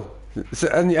tunnel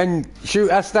and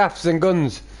shoot our staffs and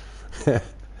guns.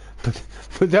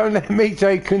 But don't let me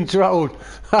take control.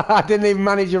 I didn't even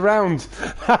manage a round.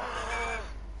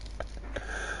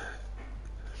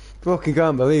 Fucking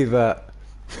can't believe that.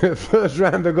 First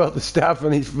round I got the staff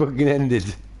and it's fucking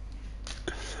ended.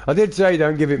 I did say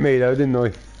don't give it me though, didn't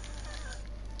I?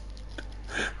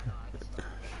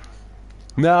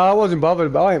 No, I wasn't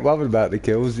bothered. I ain't bothered about the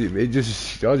kills. I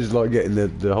just like getting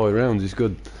the high rounds. It's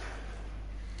good.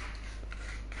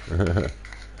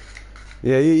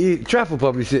 Yeah, Traff will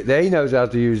probably sit there. He knows how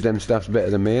to use them stuffs better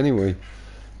than me anyway.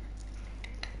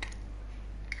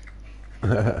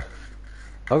 I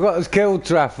got us killed,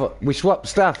 Traff. We swapped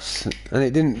staffs and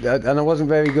it didn't, and I wasn't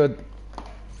very good.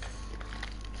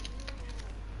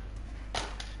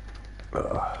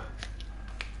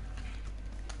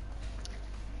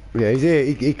 Yeah, he's here.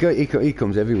 He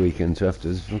comes every weekend, Traff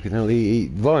does. Fucking hell,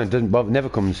 Ryan doesn't bother, never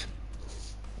comes.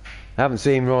 I haven't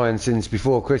seen Ryan since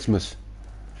before Christmas.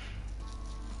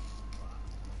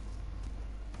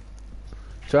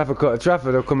 Trafford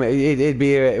will come. He'd be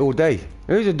here all day.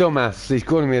 Who's a dumbass? He's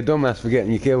calling me a dumbass for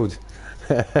getting you killed.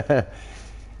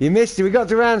 You missed it. We got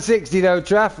to round 60 though,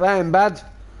 Traff. That ain't bad.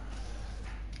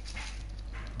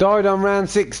 Died on round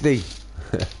 60.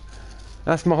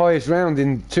 That's my highest round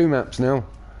in 2 maps now.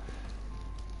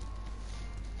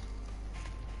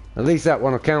 At least that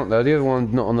one will count though. The other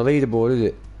one's not on the leaderboard, is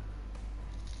it?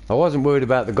 I wasn't worried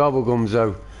about the gobblegums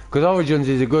though, because Origins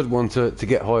is a good one to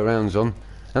get high rounds on.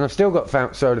 And I've still got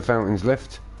soda fountains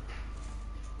left.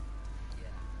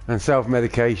 And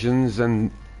self-medications and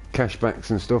cashbacks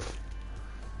and stuff.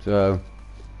 So,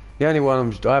 the only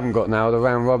one I haven't got now are the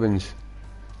round robins.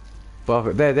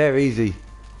 But they're easy.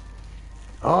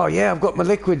 Oh yeah, I've got my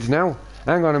liquids now.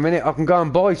 Hang on a minute, I can go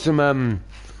and buy some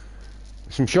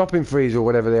shopping frees or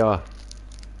whatever they are.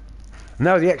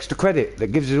 No, the extra credit,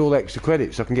 that gives us all extra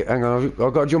credits. I can get, hang on, I've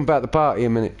got to jump out the party a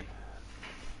minute.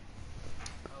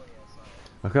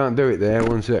 I can't do it there,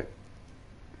 one sec.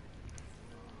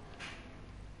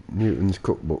 Newton's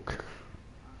cookbook.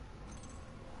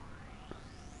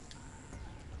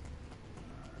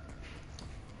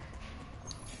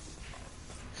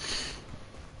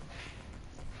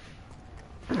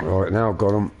 Right, now I've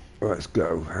got them. Let's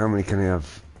go. How many can I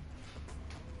have?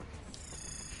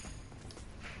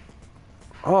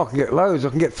 Oh, I can get loads. I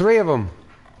can get 3 of them.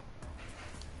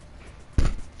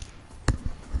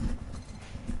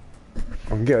 I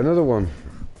can get another one.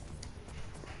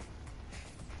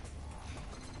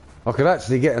 I could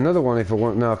actually get another one if I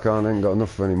want. No, I can't. I ain't got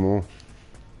enough anymore.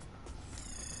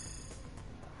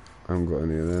 I haven't got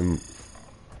any of them.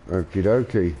 Okie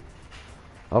dokie.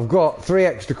 I've got 3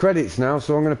 extra credits now,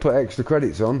 so I'm going to put extra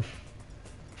credits on.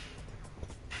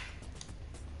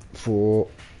 For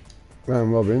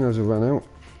round robin as I ran out.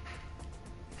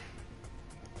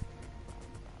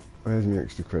 Where's my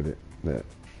extra credit? There.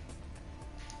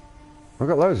 I've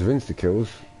got loads of insta-kills.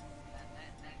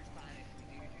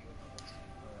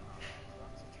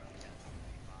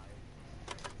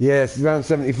 Yeah, it's around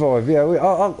 75. Yeah,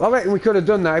 I reckon we could have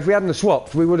done that if we hadn't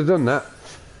swapped. We would have done that.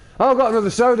 Oh, I've got another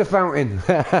soda fountain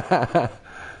and a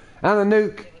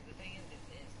nuke. Yeah, but the thing is,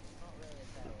 it's not really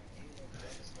a fair one either,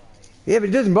 because it's like, Yeah, but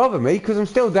it doesn't bother me because I'm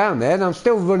still down there and I'm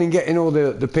still running, getting all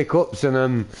the pickups.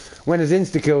 And when there's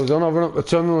insta kills on, I run up the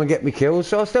tunnel and get me kills,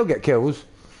 so I still get kills.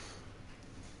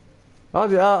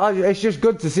 It's just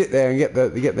good to sit there and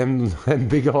get them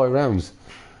big high rounds.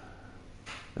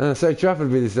 So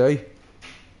Trafford be the same.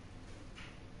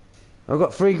 I've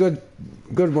got 3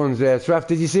 good ones there. Traff,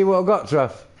 did you see what I got,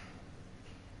 Traff?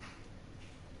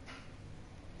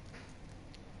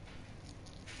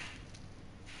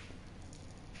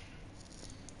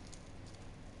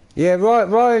 Yeah, right.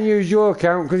 Ryan used your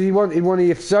account because he wanted one of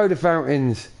your soda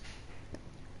fountains.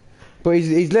 But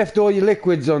he's left all your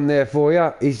liquids on there for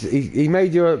you. He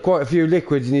made you quite a few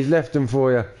liquids and he's left them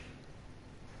for you.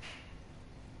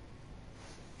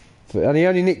 And he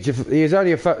only nicked you. He was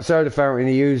only a soda fountain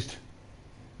he used,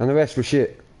 and the rest were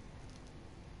shit.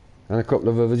 And a couple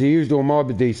of others. He used all my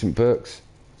decent perks.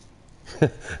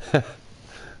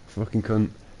 Fucking cunt.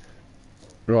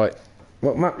 Right,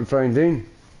 what map you playing, Dean?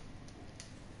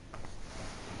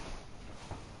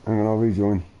 Hang on, I'll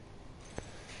rejoin.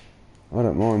 I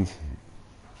don't mind.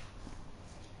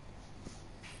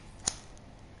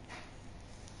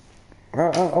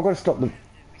 I've got to stop the... we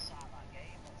start that game,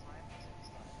 what time was it we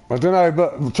started? I don't know,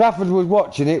 but Trafford was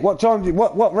watching it. What time?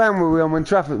 What round were we on when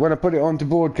I put it on to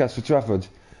broadcast for Trafford?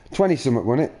 20 something,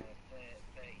 wasn't it?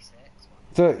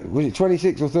 36. Was it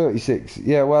 26 or 36?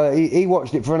 Yeah, well, he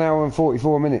watched it for an hour and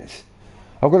 44 minutes.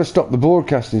 I've got to stop the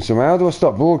broadcasting somehow. How do I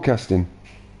stop broadcasting?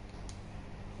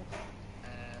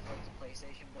 Hold the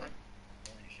PlayStation button,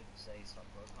 and it should say stop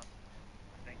broadcast,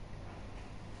 I think.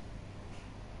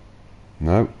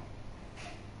 No.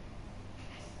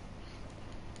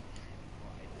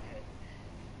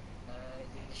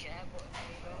 The share button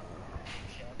maybe?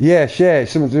 Share Yeah, share.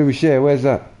 Something to do with share. Where's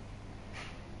that?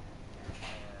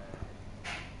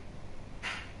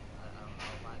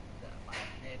 like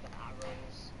near the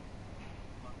arrows.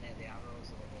 Not near the arrows,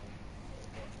 a little button.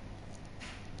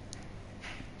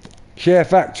 Share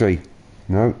factory.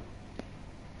 No.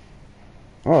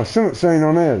 Oh, something's saying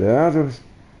on there. How do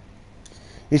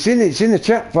it's in the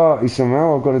chat party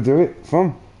somehow. I've got to do it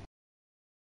from.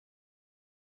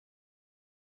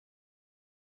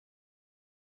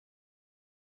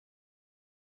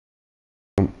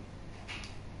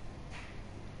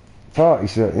 Party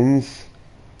settings.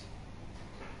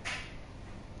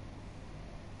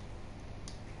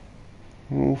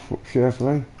 Oh, fuck,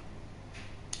 carefully.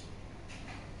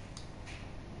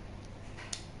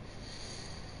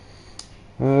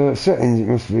 Settings it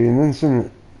must be in then, shouldn't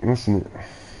it? Mustn't it?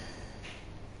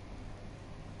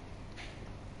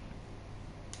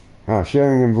 Ah,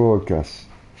 sharing and broadcast.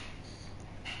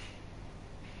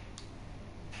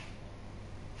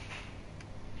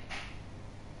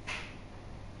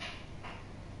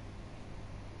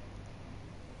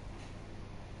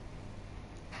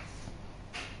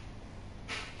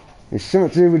 It's something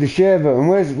to do with the share button.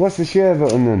 What's the share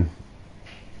button then?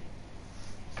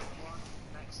 One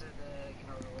next to the,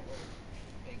 the little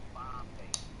big bar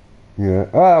thing. Yeah.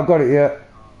 Oh, I've got it, yeah. Yeah,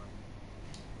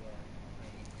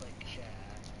 and you click share,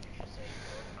 and it should say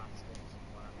broadcasting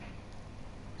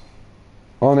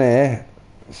somewhere. On air.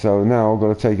 So now I've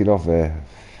got to take it off air.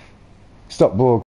 Stop broadcast.